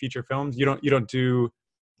specifically feature films. You don't do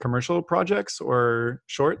commercial projects or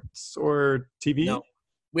shorts or TV? No,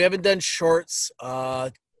 we haven't done shorts.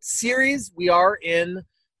 Series, we are in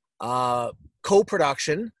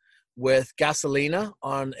co-production with Gasolina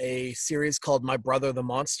on a series called My Brother the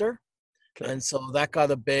Monster. Okay. And so that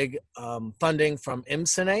got a big funding from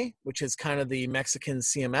IMCINE, which is kind of the Mexican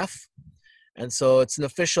CMF. And so it's an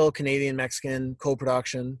official Canadian-Mexican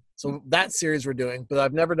co-production. So that series we're doing, but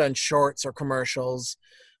I've never done shorts or commercials.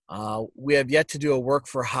 We have yet to do a work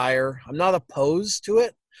for hire. I'm not opposed to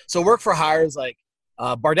it. So work for hire is like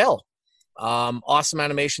Bardell, awesome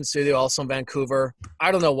animation studio, also in Vancouver.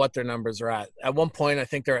 I don't know what their numbers are at. At one point, I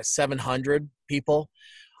think they're at 700 people.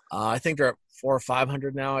 I think they're at 400 or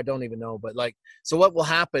 500 now. I don't even know. But like, so what will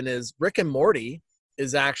happen is Rick and Morty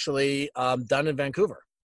is actually done in Vancouver.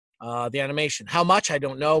 The animation, how much I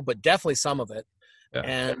don't know, but definitely some of it. Yeah.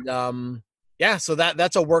 And so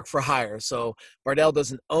that's a work for hire. So Bardell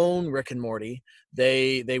doesn't own Rick and Morty.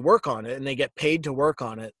 They work on it and they get paid to work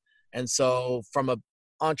on it. And so from a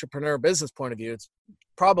entrepreneur business point of view, it's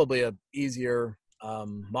probably a easier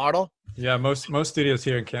model. Yeah, most studios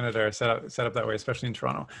here in Canada are set up that way, especially in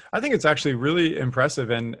Toronto. I think it's actually really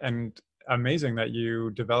impressive and amazing that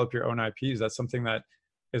you develop your own IPs. That's something that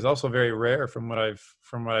is also very rare from what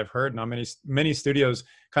I've heard. Not many studios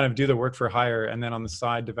kind of do the work for hire and then on the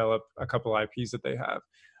side develop a couple IPs that they have.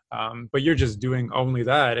 But you're just doing only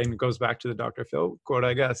that, and it goes back to the Dr. Phil quote,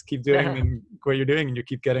 I guess. Keep doing what you're doing, and you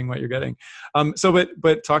keep getting what you're getting.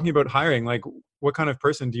 But talking about hiring, like, what kind of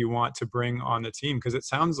person do you want to bring on the team? Because it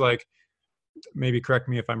sounds like, maybe correct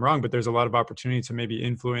me if I'm wrong, but there's a lot of opportunity to maybe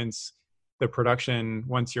influence the production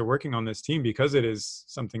once you're working on this team, because it is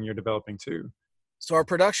something you're developing too. So our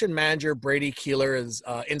production manager, Brady Keeler, is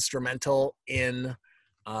instrumental in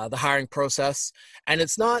the hiring process. And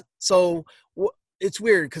it's not so it's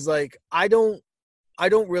weird because like I don't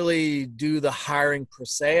really do the hiring per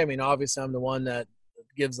se. I mean, obviously I'm the one that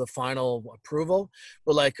gives the final approval.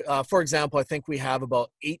 But like, for example, I think we have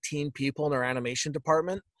about 18 people in our animation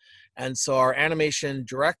department. And so our animation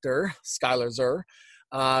director, Skylar Zur,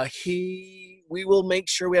 we will make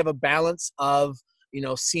sure we have a balance of,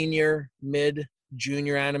 senior, mid,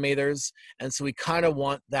 junior animators. And so we kind of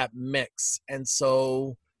want that mix. And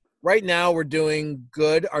so right now we're doing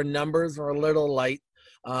good. Our numbers are a little light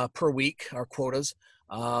per week, our quotas.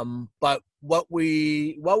 But what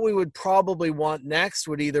we would probably want next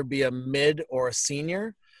would either be a mid or a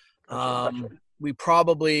senior. We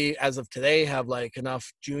probably, as of today, have like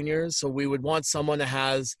enough juniors. So we would want someone that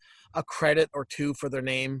has a credit or two for their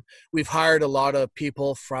name. We've hired a lot of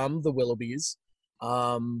people from the Willoughbys.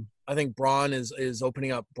 I think Braun is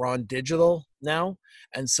opening up Braun Digital now.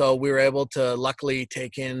 And so we were able to luckily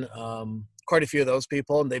take in quite a few of those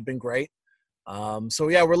people, and they've been great. So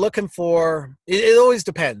yeah, we're looking for, it always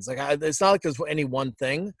depends. Like it's not like there's any one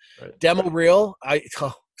thing. Right. Demo reel.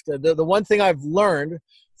 The one thing I've learned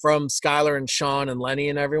from Skylar and Sean and Lenny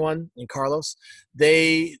and everyone and Carlos,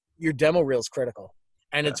 your demo reel is critical.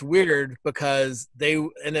 And it's weird because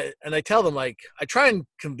and I tell them, like, I try and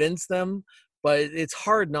convince them, but it's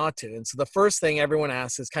hard not to. And so the first thing everyone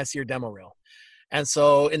asks is, can I see your demo reel? And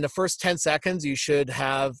so in the first 10 seconds, you should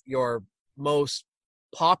have your most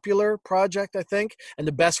popular project, I think, and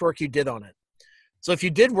the best work you did on it. So if you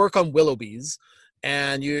did work on Willoughbys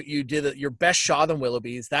and you did your best shot on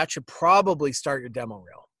Willoughbys, that should probably start your demo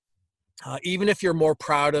reel. Even if you're more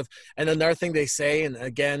proud of, and another thing they say, and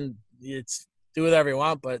again, it's do whatever you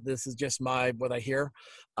want, but this is just what I hear.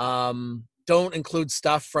 Don't include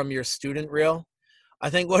stuff from your student reel. I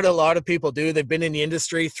think what a lot of people do, they've been in the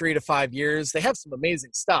industry 3 to 5 years. They have some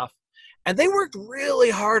amazing stuff, and they worked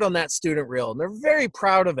really hard on that student reel, and they're very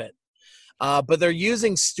proud of it. But they're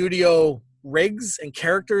using studio rigs and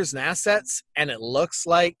characters and assets, and it looks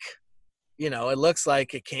like,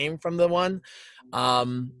 it came from the one.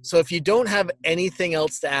 So if you don't have anything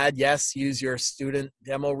else to add, yes, use your student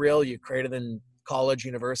demo reel you created in college,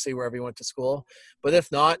 university, wherever you went to school. But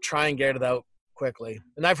if not, try and get it out quickly.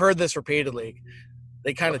 And I've heard this repeatedly.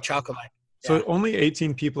 They kind of chuckle. So only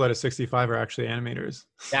 18 people out of 65 are actually animators.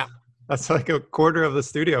 Yeah. That's like a quarter of the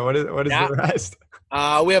studio. What is the rest?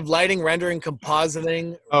 We have lighting, rendering,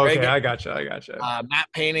 compositing. Okay, I gotcha. Matte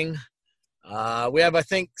painting. We have, I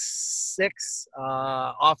think, 6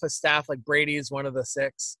 office staff. Like Brady is one of the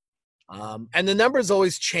 6. And the numbers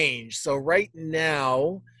always change. So right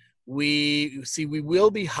now, we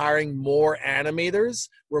will be hiring more animators.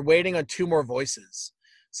 We're waiting on 2 more voices.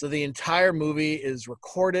 So the entire movie is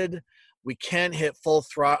recorded. We can't hit full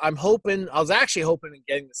throttle. I was actually hoping in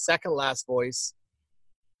getting the second last voice.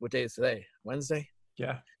 What day is today? Wednesday?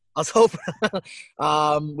 Yeah. I was hoping.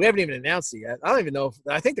 We haven't even announced it yet. I don't even know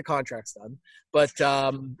I think the contract's done. But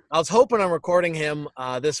I was hoping I'm recording him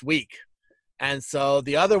this week. And so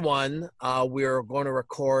the other one, we're going to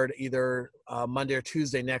record either Monday or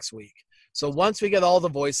Tuesday next week. So once we get all the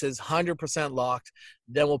voices 100% locked,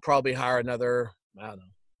 then we'll probably hire another,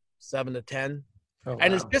 7 to 10. Oh, wow.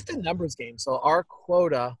 And it's just a numbers game. So our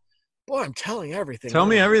quota, boy, I'm telling everything. Tell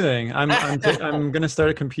me everything. I'm going to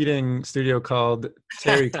start a competing studio called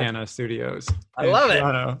Terry Canna Studios. I love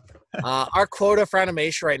it. Our quota for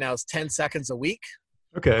animation right now is 10 seconds a week.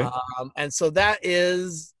 Okay. And so that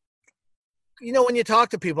is, when you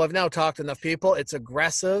talk to people, I've now talked to enough people, it's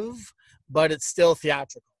aggressive, but it's still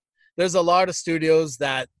theatrical. There's a lot of studios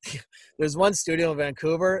there's one studio in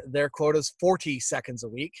Vancouver, their quota is 40 seconds a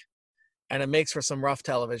week, and it makes for some rough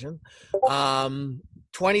television.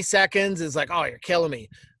 20 seconds is like, oh, you're killing me.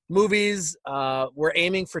 Movies, we're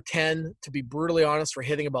aiming for 10. To be brutally honest, we're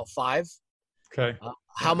hitting about 5. Okay.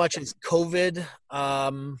 How much is COVID?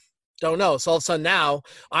 Don't know. So all of a sudden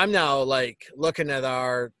I'm now like looking at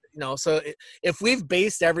our, so if we've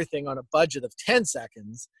based everything on a budget of 10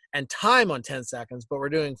 seconds and time on 10 seconds, but we're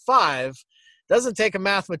doing 5, doesn't take a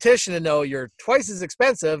mathematician to know you're twice as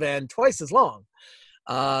expensive and twice as long.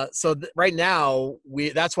 Right now,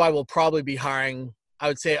 that's why we'll probably be hiring, I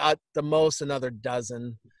would say at the most another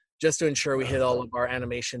dozen, just to ensure we hit all of our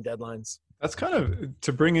animation deadlines. That's kind of,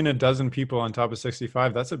 to bring in a dozen people on top of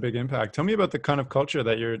 65, that's a big impact. Tell me about the kind of culture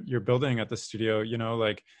that you're building at the studio.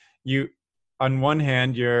 On one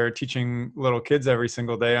hand, you're teaching little kids every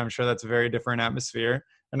single day. I'm sure that's a very different atmosphere.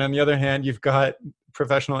 And on the other hand, you've got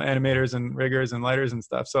professional animators and riggers and lighters and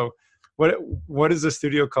stuff. So what is the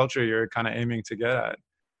studio culture you're kind of aiming to get at?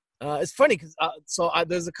 It's funny because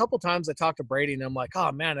there's a couple times I talk to Brady and I'm like,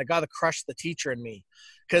 oh man, I got to crush the teacher in me.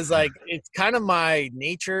 Because it's kind of my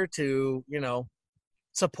nature to,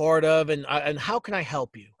 supportive and how can I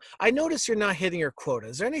help you? I notice you're not hitting your quota.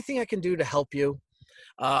 Is there anything I can do to help you?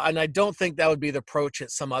 And I don't think that would be the approach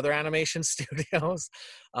at some other animation studios.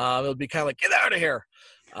 It would be kind of like, get out of here.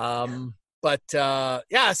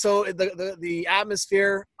 Yeah, so the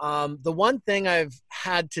atmosphere, the one thing I've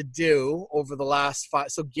had to do over the last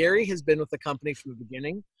so Gary has been with the company from the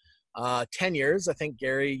beginning, 10 years. I think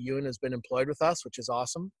Gary Ewan has been employed with us, which is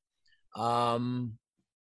awesome.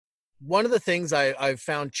 One of the things I've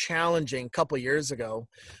found challenging a couple of years ago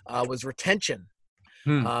was retention.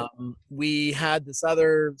 We had this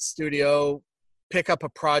other studio pick up a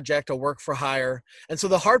project, a work for hire. And so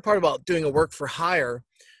the hard part about doing a work for hire,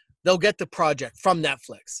 they'll get the project from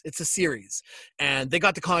Netflix. It's a series and they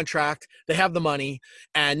got the contract, they have the money,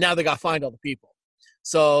 and now they got to find all the people.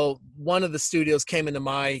 So one of the studios came into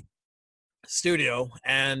my studio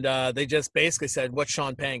and they just basically said, what's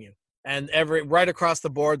Sean paying you? And right across the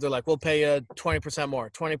board, they're like, we'll pay you 20% more,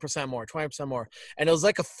 20% more, 20% more. And it was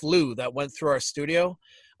like a flu that went through our studio.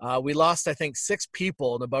 We lost, I think, 6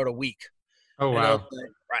 people in about a week. Oh, wow.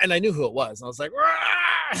 And I knew who it was. And I was like,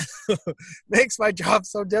 makes my job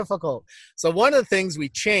so difficult. So one of the things we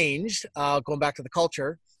changed, going back to the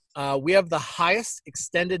culture, we have the highest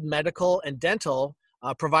extended medical and dental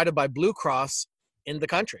provided by Blue Cross in the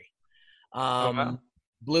country. Wow.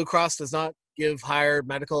 Blue Cross does not give higher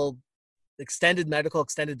extended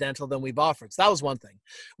dental than we've offered. So that was one thing.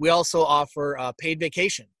 We also offer paid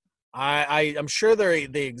vacation. I'm sure they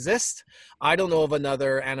exist. I don't know of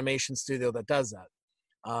another animation studio that does that.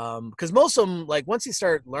 Because most of them, like once you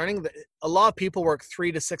start learning, a lot of people work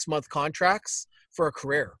 3 to 6 month contracts for a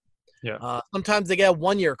career. Yeah. Sometimes they get a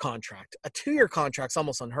 1-year contract. A 2-year contract's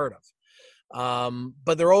almost unheard of.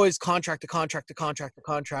 But they're always contract to contract to contract to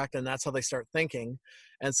contract, and that's how they start thinking.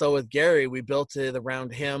 And so with Gary, we built it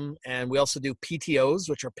around him, and we also do PTOs,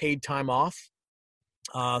 which are paid time off.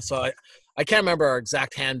 So I can't remember our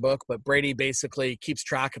exact handbook, but Brady basically keeps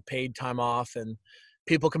track of paid time off, and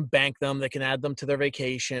people can bank them. They can add them to their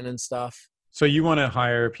vacation and stuff. So you want to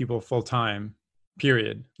hire people full time,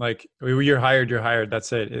 period. Like you're hired.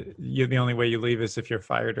 That's it. The only way you leave is if you're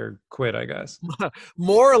fired or quit, I guess.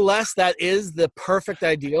 More or less, that is the perfect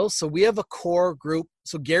ideal. So we have a core group.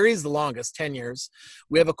 So Gary's the longest, 10 years.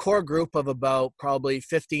 We have a core group of about probably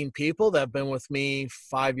 15 people that have been with me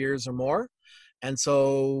 5 years or more. And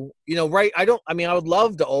so, I would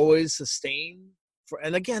love to always sustain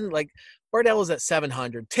and again, like Bardell is at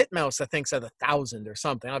 700. Titmouse, I think, is at 1,000 or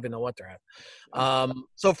something. I don't even know what they're at.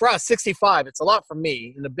 So for us, 65, it's a lot for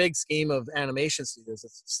me. In the big scheme of animation studios,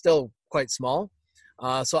 it's still quite small.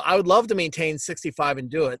 So I would love to maintain 65 and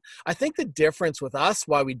do it. I think the difference with us,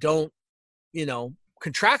 why we don't,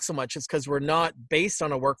 contract so much, is because we're not based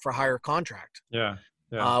on a work for hire contract. Yeah.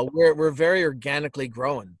 We're very organically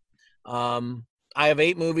growing. I have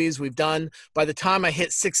 8 movies we've done. By the time I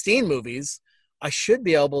hit 16 movies, I should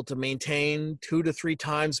be able to maintain 2 to 3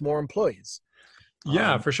 times more employees.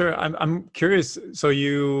 Yeah, for sure. I'm curious. So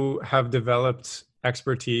you have developed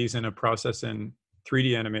expertise in a process in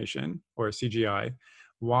 3D animation or CGI.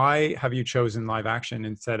 Why have you chosen live action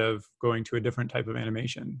instead of going to a different type of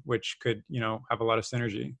animation, which could, have a lot of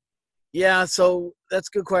synergy? Yeah, so that's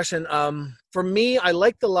a good question. For me, I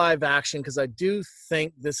like the live action because I do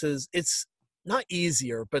think it's not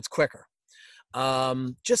easier, but it's quicker.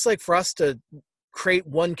 Just like for us to create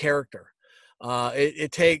one character,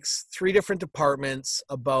 it takes 3 different departments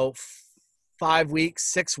about 5 weeks,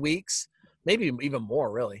 6 weeks, maybe even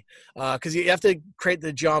more, really, because you have to create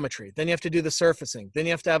the geometry, then you have to do the surfacing, then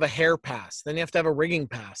you have to have a hair pass, then you have to have a rigging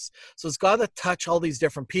pass. So it's got to touch all these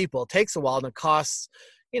different people. It takes a while and it costs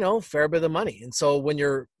a fair bit of money. And so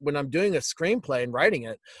when I'm doing a screenplay and writing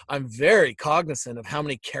it, I'm very cognizant of how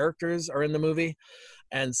many characters are in the movie.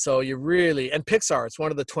 And so and Pixar, it's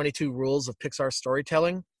one of the 22 rules of Pixar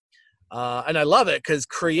storytelling. And I love it because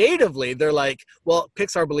creatively they're like, well,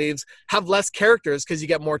 Pixar believes have less characters because you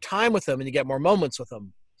get more time with them and you get more moments with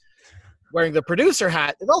them. Wearing the producer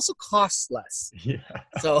hat, it also costs less. Yeah.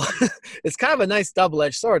 So it's kind of a nice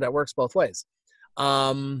double-edged sword that works both ways.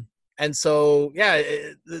 And so, yeah,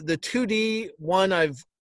 the 2D one, I've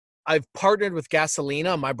partnered with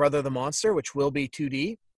Gasolina, My Brother the Monster, which will be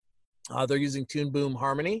 2D. They're using Toon Boom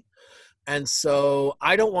Harmony. And so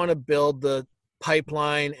I don't want to build the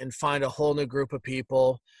pipeline and find a whole new group of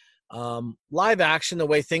people. Live action, the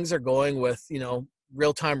way things are going with,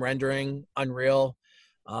 real-time rendering, Unreal,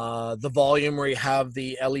 the volume where you have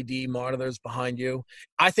the LED monitors behind you,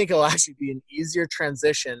 I think it'll actually be an easier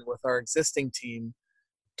transition with our existing team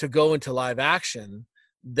to go into live action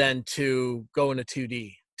than to go into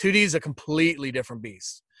 2D. 2D is a completely different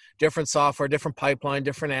beast. Different software, different pipeline,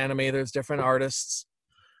 different animators, different artists.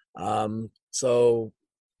 So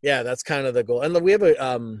yeah, that's kind of the goal. And we have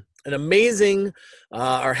an amazing,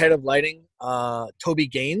 our head of lighting, Toby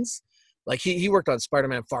Gaines. Like he worked on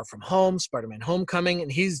Spider-Man Far From Home, Spider-Man Homecoming,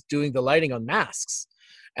 and he's doing the lighting on masks.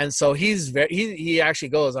 And so he actually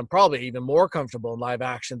goes, I'm probably even more comfortable in live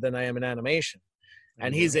action than I am in animation.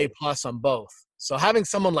 And he's A plus on both. So having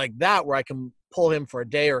someone like that where I can pull him for a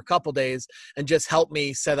day or a couple days and just help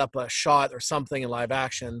me set up a shot or something in live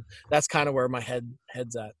action, that's kind of where my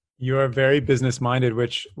head's at. You are very business minded,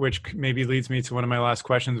 which maybe leads me to one of my last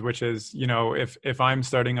questions, which is, if I'm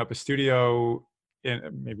starting up a studio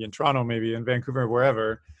maybe in Toronto, maybe in Vancouver,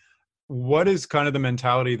 wherever, what is kind of the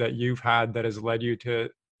mentality that you've had that has led you to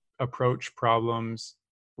approach problems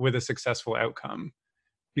with a successful outcome?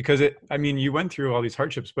 Because you went through all these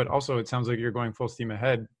hardships, but also it sounds like you're going full steam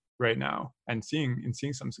ahead right now and seeing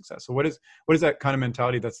some success. So what is that kind of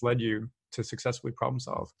mentality that's led you to successfully problem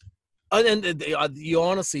solve? And you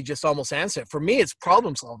honestly just almost answered it. For me, it's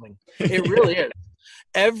problem solving. It really is.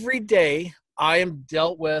 Every day I am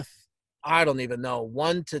dealt with, I don't even know,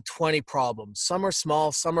 1 to 20 problems. Some are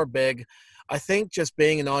small, some are big. I think just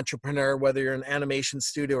being an entrepreneur, whether you're an animation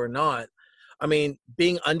studio or not,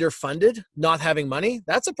 being underfunded, not having money,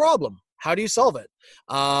 that's a problem. How do you solve it?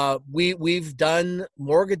 We've done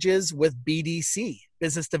mortgages with BDC,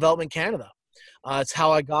 Business Development Canada. It's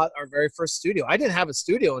how I got our very first studio. I didn't have a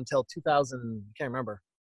studio until 2000, I can't remember,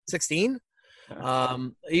 16.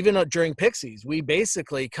 Even during Pixies, we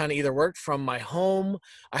basically kind of either worked from my home.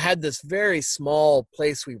 I had this very small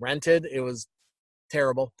place we rented. It was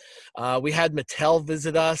terrible. We had Mattel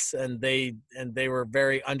visit us, and they were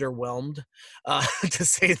very underwhelmed, to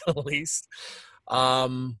say the least.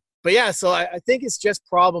 But yeah, so I think it's just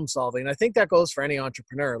problem solving. I think that goes for any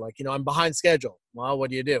entrepreneur. Like, I'm behind schedule. Well,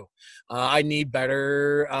 what do? I need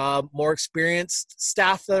better, more experienced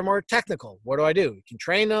staff that are more technical. What do? You can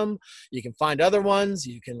train them. You can find other ones.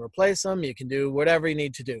 You can replace them. You can do whatever you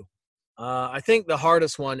need to do. I think the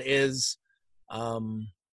hardest one is,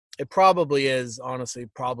 it probably is, honestly,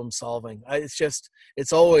 problem solving.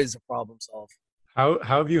 It's always a problem solve. How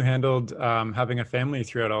have you handled having a family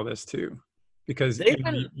throughout all this too? Because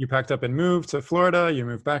you packed up and moved to Florida, you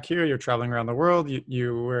moved back here, you're traveling around the world,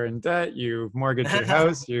 you were in debt, you mortgaged your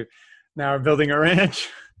house, you now are building a ranch.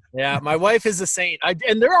 Yeah, my wife is a saint.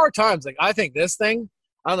 And there are times, like, I think this thing,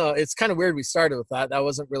 I don't know, it's kind of weird we started with that. That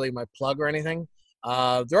wasn't really my plug or anything.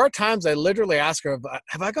 There are times I literally ask her,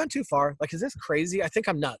 have I gone too far? Like, is this crazy? I think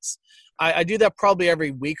I'm nuts. I do that probably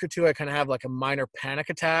every week or two. I kind of have like a minor panic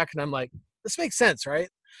attack, and I'm like, this makes sense, right?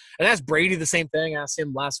 And asked Brady the same thing. I asked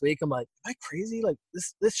him last week. I'm like, am I crazy? Like,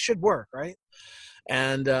 this should work, right?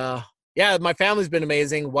 And yeah, my family's been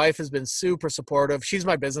amazing. Wife has been super supportive. She's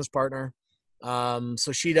my business partner.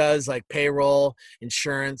 So she does like payroll,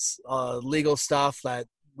 insurance, legal stuff that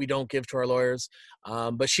we don't give to our lawyers.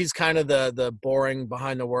 But she's kind of the boring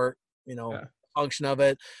behind the work, function of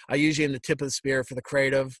it. I usually am the tip of the spear for the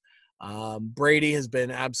creative. Brady has been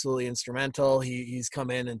absolutely instrumental. He's come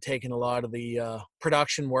in and taken a lot of the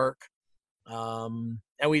production work. And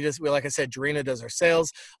we like I said, Jarena does our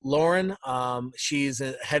sales. Lauren, she's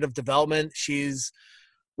a head of development. She's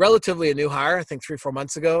relatively a new hire, I think 3-4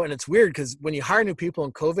 months ago. And it's weird because when you hire new people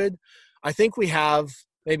in COVID, I think we have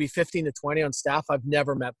maybe 15 to 20 on staff I've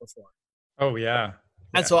never met before. Oh, yeah.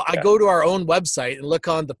 And so I go to our own website and look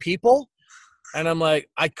on the people, and I'm like,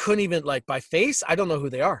 I couldn't even, like, by face, I don't know who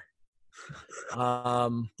they are.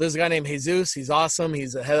 There's a guy named Jesus. He's awesome.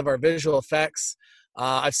 He's the head of our visual effects.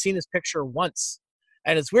 I've seen his picture once,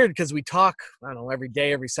 and it's weird because we talk, I don't know, every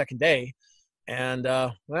day, every second day. And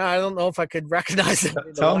well, I don't know if I could recognize him.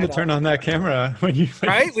 Tell him to turn on that camera when you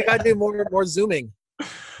right. We got to do more zooming.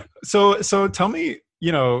 So tell me,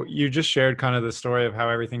 you just shared kind of the story of how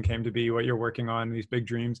everything came to be, what you're working on, these big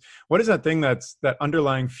dreams. What is that thing that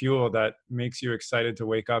underlying fuel that makes you excited to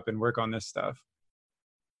wake up and work on this stuff?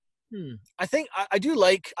 I think I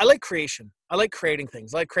like creation. I like creating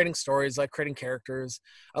things. I like creating stories. I like creating characters.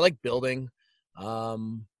 I like building.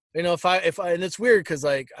 If I, and it's weird because,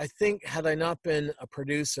 like, I think had I not been a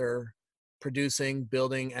producer producing,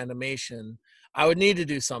 building animation, I would need to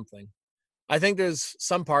do something. I think there's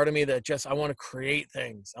some part of me that just, I want to create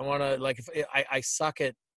things. I want to, like, if I suck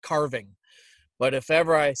at carving, but if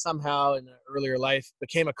ever I somehow in an earlier life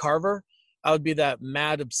became a carver, I would be that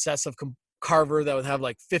mad obsessive carver that would have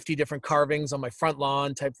like 50 different carvings on my front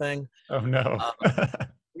lawn type thing. Oh no.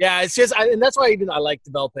 Yeah, it's just, and that's why I like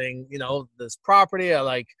developing, this property. I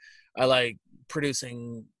like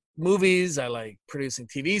producing movies. I like producing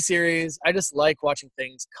TV series. I just like watching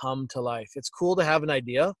things come to life. It's cool to have an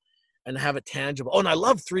idea and have it tangible. Oh, and I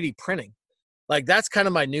love 3D printing. Like, that's kind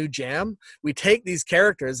of my new jam. We take these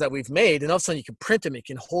characters that we've made, and all of a sudden you can print them. You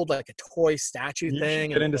can hold like a toy statue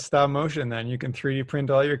thing. Get into stop motion then. You can 3D print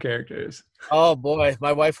all your characters. Oh boy,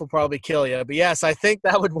 my wife will probably kill you. But yes, I think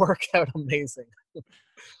that would work out amazing.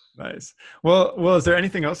 Nice. Well, is there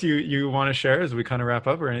anything else you want to share as we kind of wrap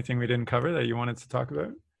up, or anything we didn't cover that you wanted to talk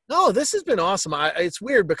about? No, this has been awesome. It's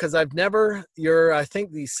weird because I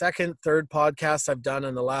think the second, third podcast I've done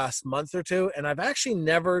in the last month or two, and I've actually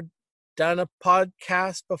never done a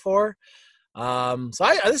podcast before.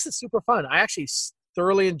 This is super fun. I actually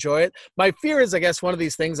thoroughly enjoy it. My fear is, I guess, one of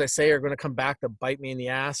these things I say are going to come back to bite me in the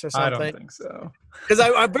ass or something. I don't think so. Because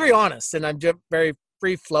I'm very honest and I'm just very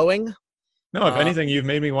free flowing. No, if anything, you've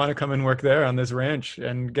made me want to come and work there on this ranch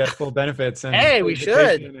and get full benefits. And hey, we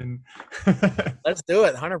should. Let's do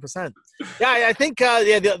it, 100%. Yeah, I think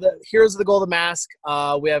the Heroes of the Golden Mask.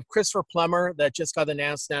 We have Christopher Plummer that just got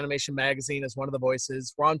announced in Animation Magazine as one of the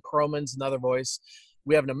voices. Ron Perlman's another voice.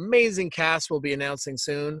 We have an amazing cast we'll be announcing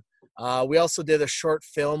soon. We also did a short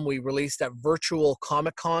film we released at Virtual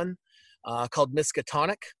Comic Con called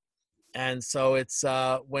Miskatonic. And so it's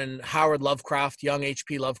when Howard Lovecraft, young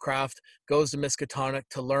H.P. Lovecraft, goes to Miskatonic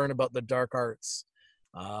to learn about the dark arts,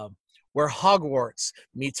 where Hogwarts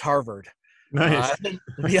meets Harvard. Nice.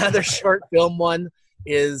 The other short film one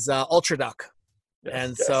is Ultra Duck.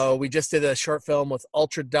 Yes, so we just did a short film with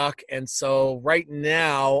Ultra Duck. And so right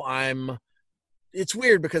now it's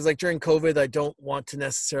weird because like during COVID, I don't want to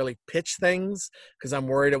necessarily pitch things because I'm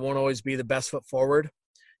worried it won't always be the best foot forward.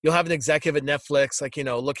 You'll have an executive at Netflix, like,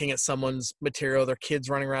 looking at someone's material, their kids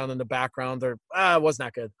running around in the background. It was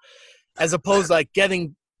not good. As opposed to like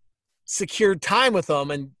getting secured time with them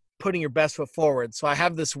and putting your best foot forward. So I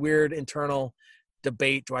have this weird internal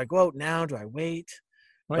debate. Do I go out now? Do I wait?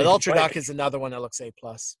 But Ultra Duck is another one that looks A+.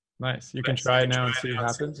 Nice. You can try it now and see what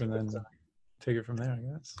happens and then take it from there,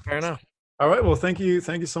 I guess. Fair enough. All right. Well, thank you.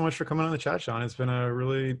 Thank you so much for coming on the chat, Sean. It's been a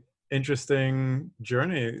really interesting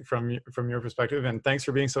journey from your perspective, and thanks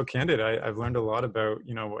for being so candid. I've learned a lot about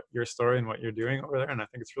what your story and what you're doing over there, and I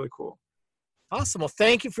think it's really cool. Awesome. Well,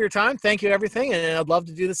 thank you for your time. Thank you everything, and I'd love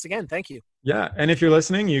to do this again. Thank you. Yeah, and if you're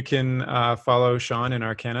listening, you can follow Sean and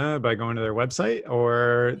Arcana by going to their website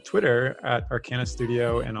or Twitter at Arcana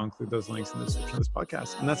Studio, and I'll include those links in the description of this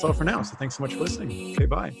podcast. And that's all for now. So thanks so much for listening. Okay,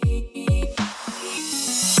 bye.